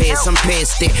G-Pass. I'm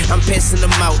past that. I'm passing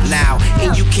them out now,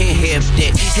 and you can't have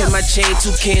that. And my chain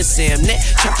too can't Sam that.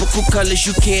 Tropical colors,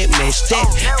 you can't match that.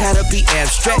 Gotta be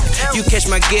abstract. You catch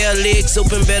my girl legs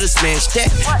open, better smash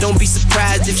that. Don't be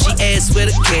surprised if she asks where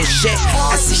the cash at.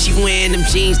 I see she wearing them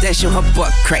jeans that show her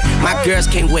butt crack. My girls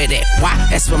can't wear that. Why?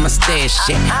 That's where my stash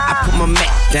at. I put my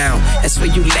Mac down. That's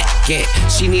where you lack at.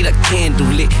 She need a candle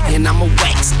lit, and I'ma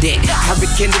wax that. I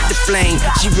rekindled the flame.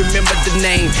 She remembered the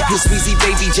name. His Wrvz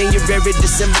baby, January,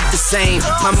 December the same.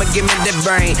 Mama give me that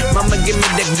brain. Mama give me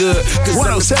that good. Cause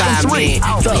I'm a fire man.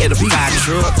 You the fire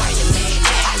truck.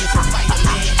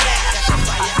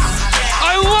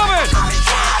 I love it.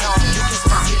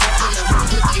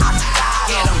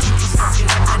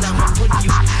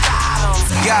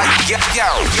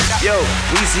 Yo,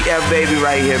 Wrvz F baby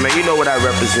right here, man. You know what I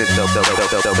represent, the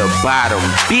bottom.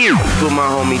 With my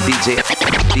homie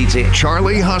DJ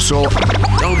Charlie Hustle.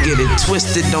 Don't get it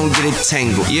twisted, don't get it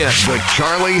tangled. Yeah. The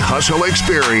Charlie Hustle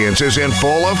experience is in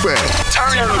full effect.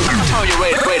 Turn your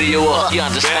radio up, you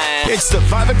understand? It's the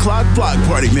 5 o'clock block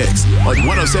party mix on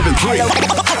 107.3. How you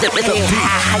doing?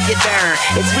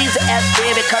 It's Wrvz F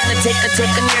baby, come to take a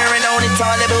urine on it,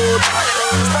 toilet boot.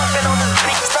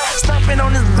 Stomping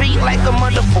on this beat like a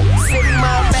motherfucker. Sitting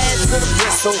my bad to the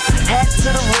whistle, hat to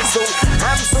the whistle.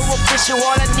 I'm so official,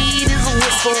 all I need is a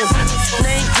whistle.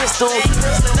 Name Crystal,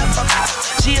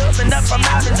 she up and up, I'm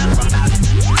out and up.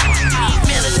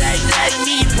 Man, like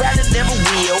me, you probably never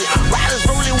will. Riders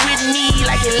rolling with me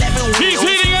like 11 wheels. He's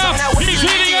heating up, he's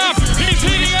heating up, he's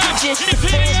heating up.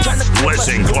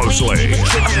 Listen closely.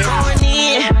 I'm going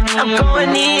in, I'm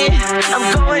going in, I'm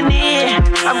going in,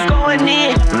 I'm going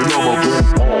in.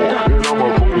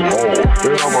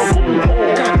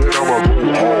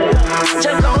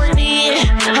 Just going in,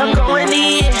 I'm going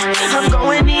in, I'm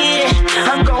going in,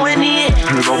 I'm going in.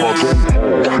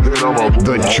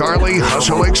 The Charlie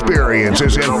Hustle experience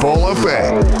is in full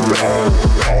effect.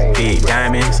 Big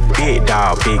diamonds, big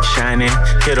dog, big shining.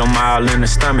 Hit him all in the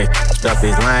stomach, up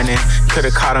his lining.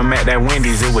 Could've caught him at that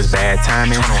Wendy's, it was bad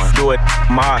timing. Do it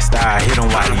Mars style, hit him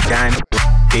while he dining.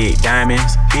 Big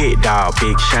diamonds, big dog,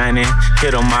 big shining.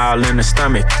 Hit him all in the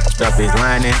stomach, up his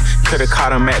lining. Could've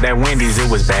caught him at that Wendy's, it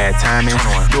was bad timing.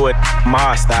 Do it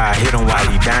Mars style, hit him while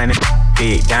he dining.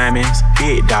 Big diamonds,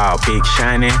 big dog, big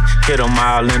shining. Hit him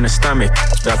all in the stomach,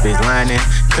 up his lining.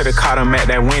 Could've caught him at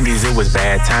that Wendy's, it was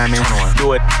bad timing.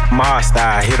 Do it Mars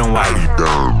style, hit him while he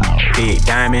dining. Big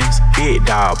diamonds, big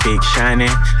dog, big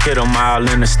shining. Hit him all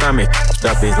in the stomach,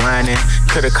 up his lining.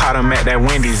 Could've caught him at that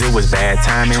Wendy's, it was bad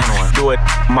timing. Do it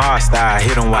Mars style,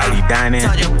 hit him while he dining.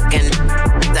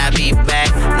 I be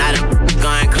back, not a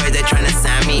going crazy trying to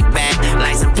sign me back.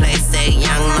 Like some place say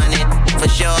Young Money for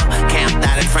sure. Camped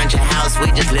out in front your house, we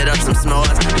just lit up some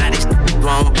s'mores. Now these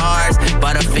on bars,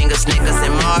 Butterfinger, Snickers,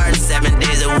 and Mars. 7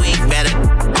 days a week, better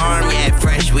arm, yeah,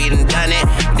 fresh, we done it.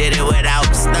 Did it without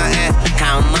stunting.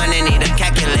 Count money, need a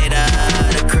calculator.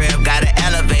 The crib got an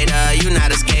elevator, you not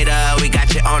a skater. We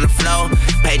got you on the floor,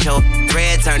 paid your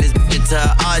red, turn this bitch to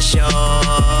our show.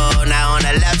 Now on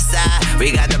the left side,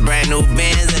 we got the brand new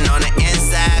Benz, and on the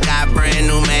inside, got brand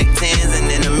new Mac 10s.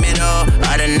 And in the middle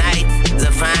of the night,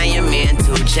 to find your man,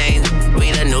 2 Chainz.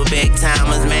 We the new big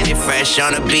timers, man, they fresh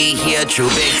on the beat here, true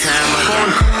big timers.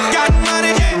 Got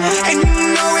money, and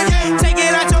you know it. Take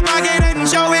it out your pocket and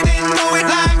show it, and throw it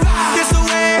like this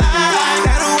away,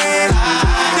 that away,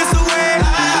 this away,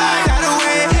 that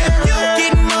away. You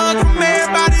getting mugged from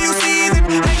everybody you see them.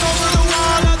 Hang over the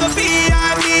wall of the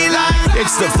VIP like.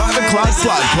 It's the 5 o'clock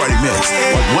block party mix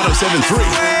on 107.3.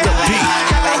 The Beat.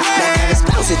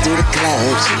 Bouncing through the club,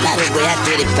 she like the way I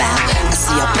did it, bow. I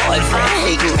see a boyfriend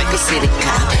hating like a city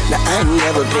cop. Now I ain't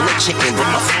never been a chicken, but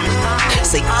my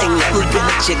say I ain't never been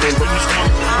a chicken, but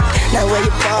now where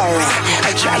your bar at?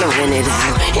 I'm trying to rent it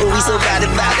out, and we so bad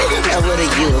about it. Now what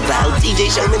are you about? DJ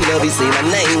show me love, he say my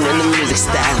name and the music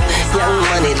style. Young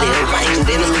Money, Lil Wayne,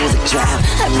 then the music drive.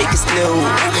 I make it snow,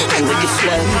 I make it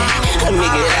flow, I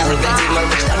make it out back to my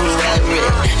rich, I'm red.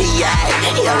 Yeah,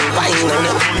 Young Wayne on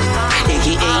them.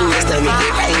 He ain't Mr. Make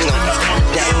it rain on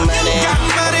Young Money. Yeah,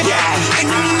 and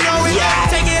you know it. Yeah.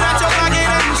 Take it out your pocket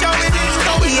and show it, and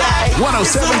throw it like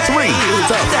 107.3.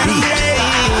 The Beat.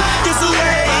 this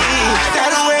away,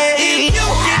 that away. You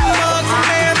get mugged from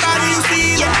everybody you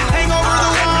see. Hang over the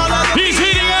wall of the He's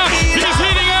heating up, he's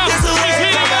heating up, he's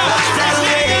heating up. that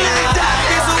away,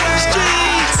 this away.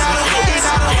 Streets,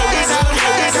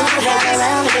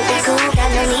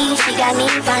 she got me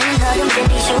buying her them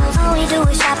 50 shoes. All we do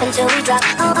is shop until we drop.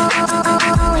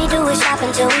 All we do is shop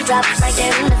until we drop right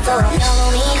there in the floor. Y'all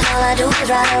on me, all I do is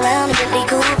ride around and just be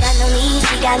cool. Got no need,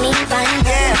 she got me buying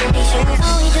her to be sure.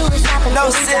 All we do is stop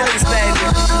until we drop.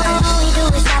 All we do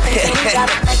is stop until we drop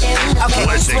right there in the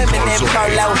floor. Okay, swimming in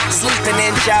polo, sleeping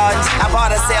in Jordans. I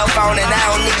bought a cell phone and I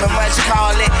don't even much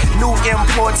call it. New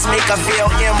imports make her feel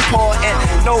important.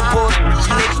 No bull,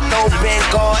 no Ben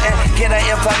Gordon. Get her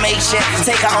information,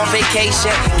 take her on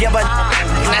vacation. Give her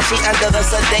now she under the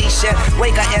sedation.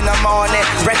 Wake her in the morning,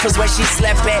 breakfast where she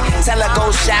slept at. Tell her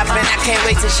go shopping, I can't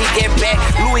wait till she get back.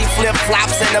 Louis flip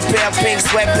flops and a pair of pink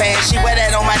sweatpants. She wear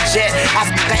that on my jet. I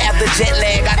f her after jet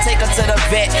lag. I take her to the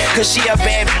vet, cause she a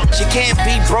bad bitch. She can't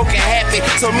be broke and happy.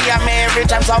 So me, I'm man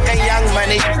rich, I'm talking young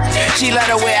money. She love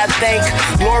the way I think.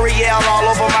 L'Oreal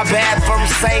all over my bathroom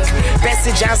sink.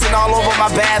 Bessie Johnson all over my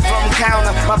bathroom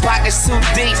counter. My pockets too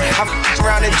deep, I f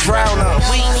around and drown her.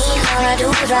 All I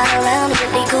do is ride around and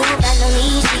just be cool. Got no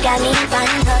need, she got me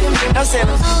buying her them No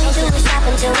silly. All we do is stop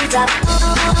until we drop.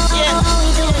 Yeah. All we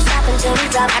do is stop until we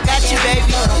drop. I got you, baby.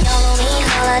 Y'all on me,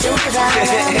 all I do is ride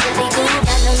around and just be cool.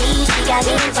 Got no need, she got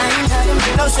me buying her them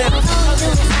No silly. All we do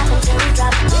is stop until we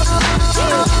drop. All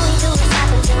we do is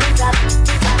stop until we drop.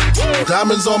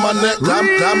 Diamonds on my neck,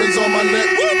 diamonds on my neck,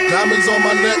 diamonds on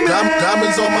my neck,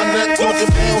 diamonds on my neck. Talking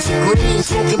pounds of green,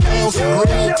 talking pounds of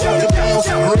green, talking pounds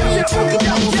of green, talking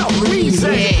pounds of green.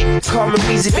 Yeah, call me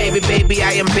Wrvz, baby,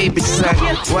 I am baby son.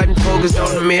 Wasn't focused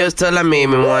on the meals till I made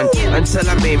me one. Until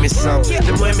I made me some.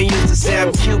 The women used to say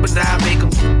I'm cute, but now I make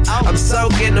them. I'm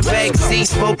soaking in the back seat,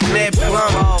 smoking that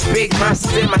plum. Big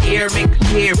monsters in my ear, make the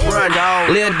kid run.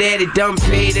 Lil' daddy done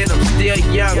paid and I'm still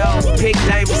young. Pink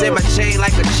diamonds in my chain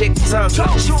like a chick tongue.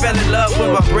 She fell in love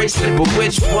with my bracelet, but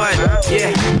which one?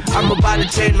 Yeah, I'm about to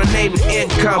change my name to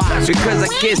Income because I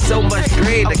get so much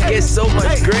green. I get so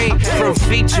much green from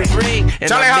featuring. And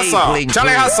Charlie Hustle.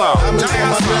 Charlie Hustle. Diamonds on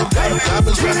my neck,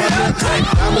 diamonds on my neck,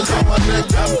 diamonds on my neck,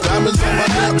 diamonds on my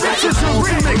neck. This is a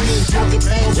remix.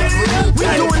 We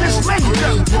doing this later.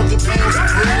 Diamonds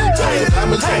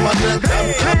on my neck,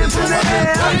 diamonds on my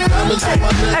neck, diamonds on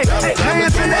my neck,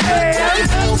 diamonds on my neck.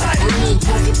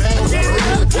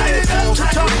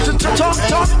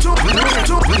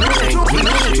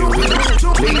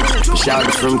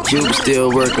 Shouted from Cuba,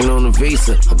 still working on a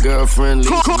visa. A girlfriend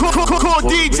Lisa. Call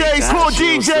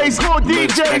DJs.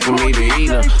 Expecting me to eat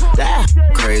her. That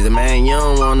crazy man, you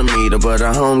don't wanna meet her, but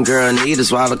her homegirl need her.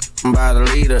 Swallow by the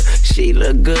leader. She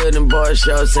look good in boy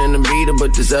shorts and the beater,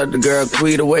 but this other girl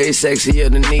Quita way sexier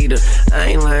than Nita. I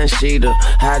ain't lying, Sheeta.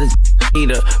 How does eat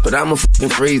her? But I'm a fucking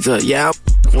freezer. Yeah,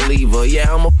 I'm a lever.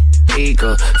 Yeah, I'm a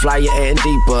eager. Fly your and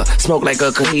deeper. Smoke like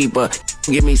a Cohiba.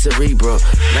 Give me cerebral.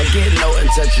 Now get low and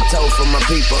touch your toe for my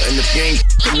people. And if you ain't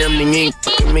f***ing them, then you ain't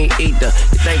f***ing me either.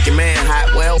 You think your man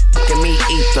hot? Well, f***ing me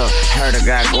either. Heard I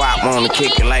got guap, wanna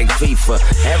kick it like FIFA.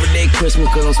 Everyday Christmas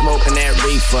cause I'm smoking that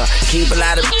reefer. Keep a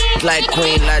lot of like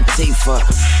Queen Latifah.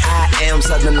 I am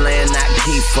Southern Land, not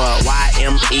Kiefer.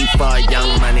 YME for Young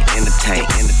Money Entertain.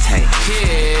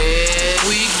 Here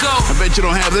we go. I bet you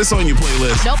don't have this on your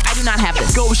playlist. Nope, I do not have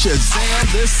this. Go Shazam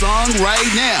this song right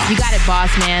now. You got it,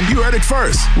 boss man. You heard it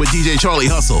first with DJ Charlie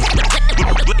Hustle.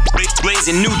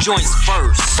 Blazing new joints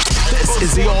first. This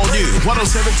is the all new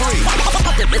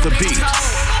 107.3 The Beat.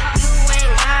 You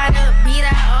ain't gotta be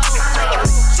that old.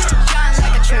 John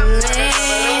like a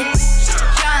trembling.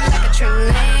 John like a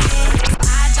trembling.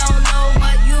 I don't know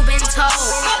what you've been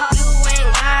told. You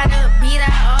ain't gotta be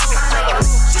that old.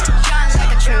 John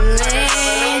like a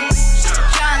trembling.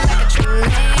 John like a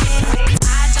trembling.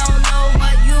 I don't know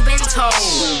what you've been told.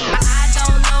 I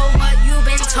don't know what you've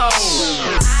been told.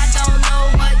 I don't know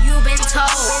what you've been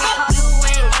told. You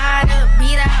ain't gotta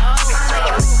be that old.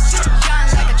 John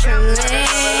like a trembling.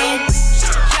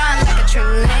 John like a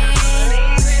trembling.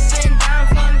 Dripping down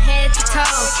from head to toe.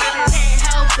 Can't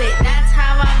help it, that's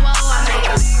how I roll. I make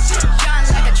a John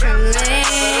like a trembling.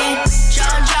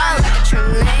 John like a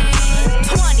trembling.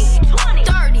 20,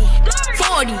 30,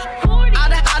 40.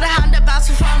 All the hound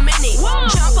bouncing for a minute.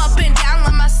 Jump up and down,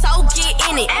 let my soul get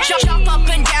in it. Jump up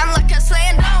and down like a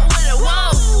slam dunk with a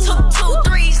whoa. Two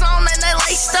threes on and they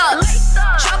laced up.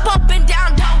 Jump up and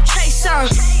down, don't chase some.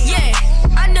 Yeah,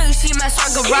 I knew you see my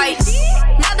circle right.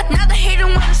 Now the hater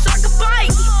wanna circle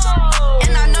bite.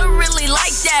 And I know really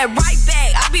like that right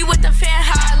back. I be with the fan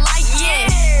how I like, yeah.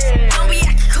 Don't be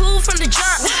acting cool from the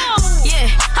jump.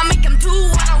 Yeah, I make them do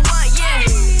what I want, yeah.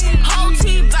 Whole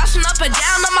team bouncing up and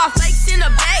down on my face in the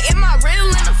back and my real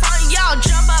in the front. Y'all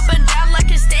jump up and down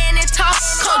like it's standing tall.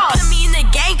 Coach put me in the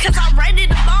game cause I'm ready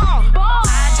to ball.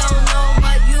 I don't know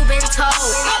what you've been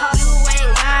told. You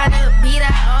ain't gotta be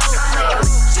that old.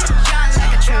 John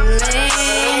like a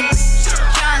trembling.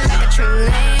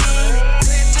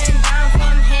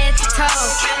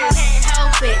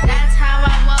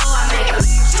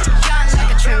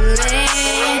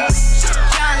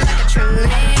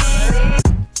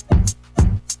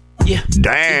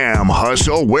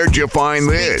 Hustle, where'd you find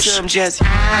this? Yeah,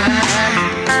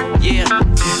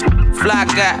 fly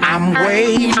guy. I'm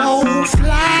way more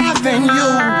fly than you.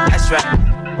 That's right.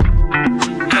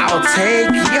 I'll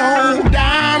take your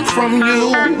dime from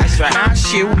you. That's right. Now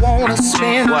she wanna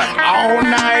spend all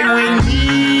night with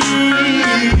me.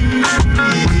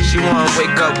 She wanna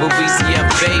wake up with WCF,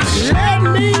 baby. Let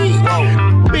me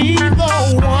be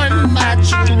the one that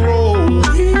you roll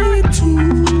into.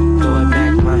 Throw it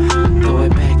back, man. Throw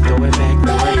it back, throw it back,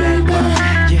 throw it back,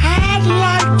 man. Yeah. I'd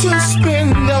like to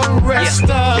spend the rest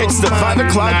of It's the 5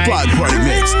 o'clock block party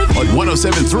mix on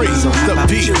 107.3 The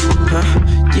Beat.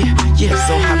 Yeah,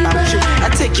 so how about you? I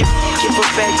take you, give her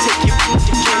back, take you,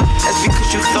 that's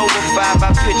because you throw a 5, I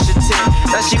pitch a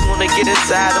 10. Now she wanna get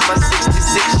inside of my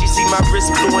 66. She see my wrist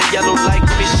blue and yellow like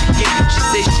Michigan. She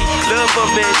say she love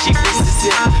her man, she misses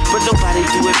him. But nobody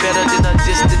do it better than a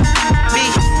distant me.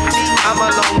 I'm a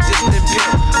long distance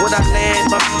pimp. When I land,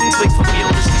 my wait for me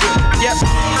on the strip. Yep,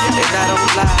 and I don't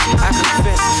lie, I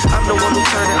confess. I'm the one who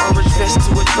turned an orange vest to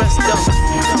a dress though.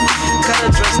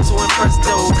 Gotta dress to impress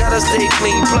though. Gotta stay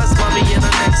clean, plus mommy in the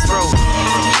next row.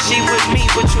 She with me,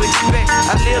 what you expect?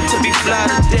 I live to be fly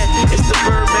to death. It's the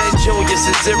Birdman Jr.,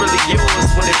 sincerely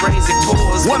yours. When it rains, it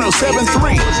pours.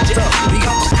 107.3 The Beat.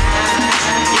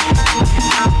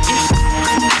 I'm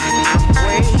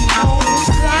way more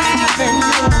fly than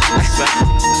you. That's right.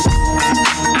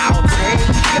 I'll take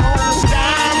your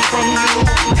dime from you.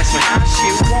 That's right. Now she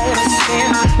wanna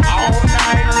spend all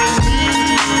night with me.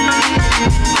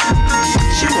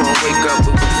 She wanna wake up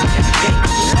with WCF, baby.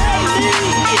 Let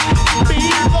me be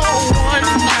the one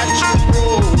that you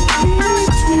roll into.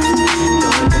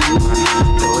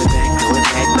 Throw it back, throw it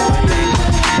back, throw it back.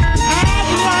 I'd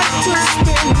like to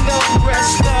spend the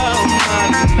rest of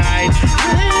my night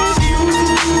with you.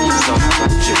 So how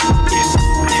about you?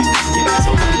 Yeah,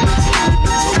 so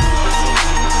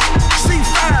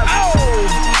C5.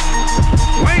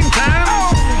 Wing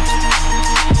time.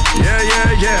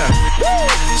 Yeah.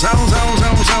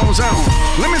 Zone.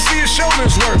 Let me see your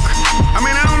shoulders work. I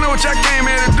mean, I don't know what y'all came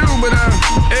here to do, but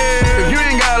if you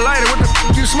ain't got a lighter, what the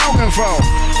you smoking for?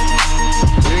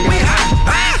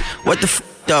 What the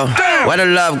though? Where the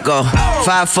love go?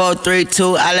 5, 4, 3,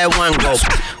 2, I let one go.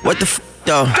 What the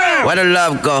though? Where the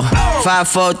love go? 5,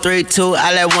 4, 3, 2,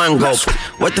 I let one go.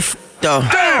 What the though?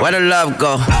 Where the love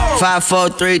go? 5, 4,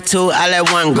 3, 2, I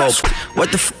let one go.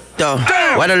 What the though?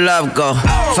 Where the love go?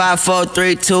 5, 4,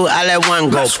 3, 2, I let one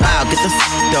go. Wow, get the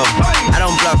though. I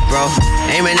don't bluff, bro.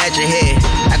 Aiming at your head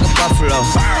like a buffalo.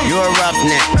 You a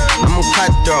roughneck, I'm a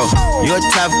cutthroat. You a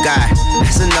tough guy.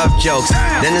 That's enough jokes.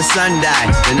 Then the sun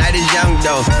died. The night is young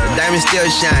though. The diamond still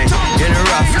shine. In a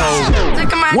rough hole.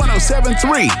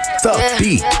 107.3 The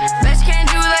Beat. Bitch can't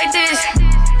do like this.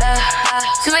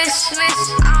 Switch.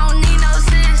 I don't need no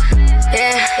sis.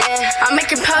 Yeah. I'm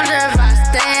making powder if I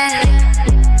stand.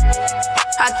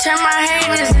 I turn my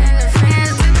haters into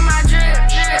fans. Look at my drip.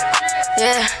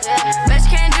 Yeah. Bitch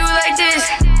can't do like this.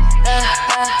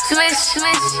 Switch.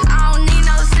 I don't need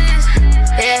no sis.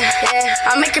 Yeah.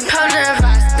 I'm making powder if I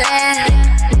stand.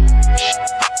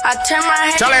 I turn my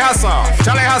haters. Charlie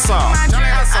Hustle.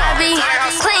 I be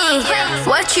clean.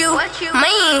 What you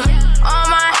mean? All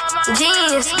my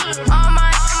jeans, all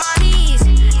my tees,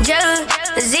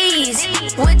 jerseys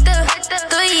with the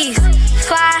threes.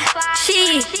 Fly,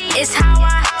 she is how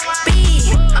I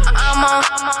be. I'm on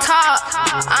top,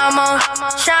 I'm on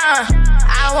shine.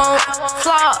 I won't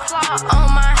flop on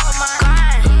my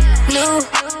grind. New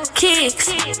kicks,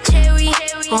 cherry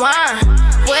wine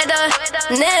with a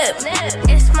nip.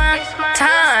 It's my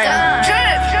time.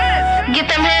 Get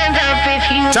them hands up if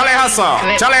you Charlie Hustle.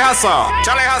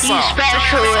 You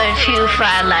special if you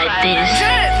fly like this.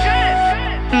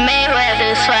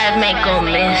 Mayweather swag make 'em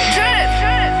miss.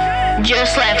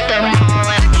 Just left them all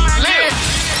empty lips.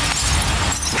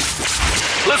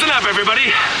 Listen up,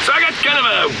 everybody. So I got kind of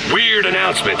a weird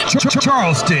announcement.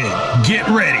 Charleston, get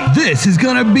ready. This is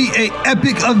gonna be an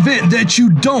epic event that you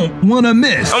don't want to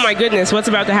miss. Oh my goodness, what's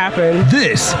about to happen?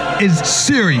 This is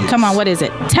serious. Come on, what is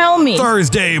it? Tell me.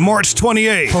 Thursday, March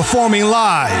 28th, performing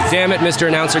live. Damn it, Mr.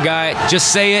 Announcer Guy.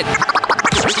 Just say it.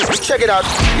 Check it out.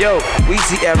 Yo,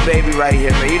 WCF baby right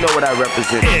here, man. You know what I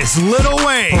represent. It's Lil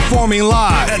Wayne performing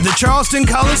live at the Charleston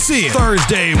Coliseum.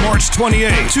 Thursday, March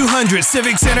 28th, 200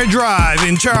 Civic Center Drive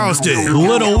in Charleston.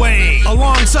 Lil Wayne,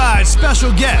 alongside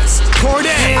special guest,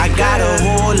 Corday. I got a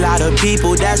whole lot of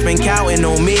people that's been counting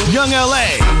on me. Young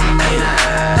LA.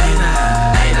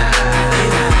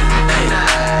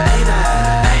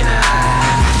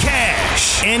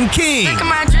 Cash and King. Look at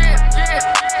my drip.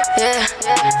 Yeah.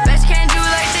 Bitch can't do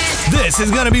like this. This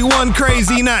is gonna be one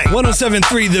crazy night.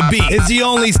 107.3 The Beat is the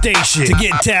only station to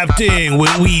get tapped in with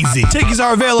Wrvz. Tickets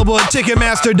are available at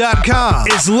Ticketmaster.com.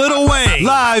 It's Lil Wayne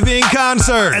live in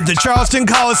concert at the Charleston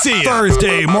Coliseum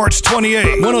Thursday, March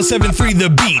 28th. 107.3 The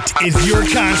Beat is your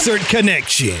concert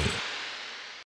connection.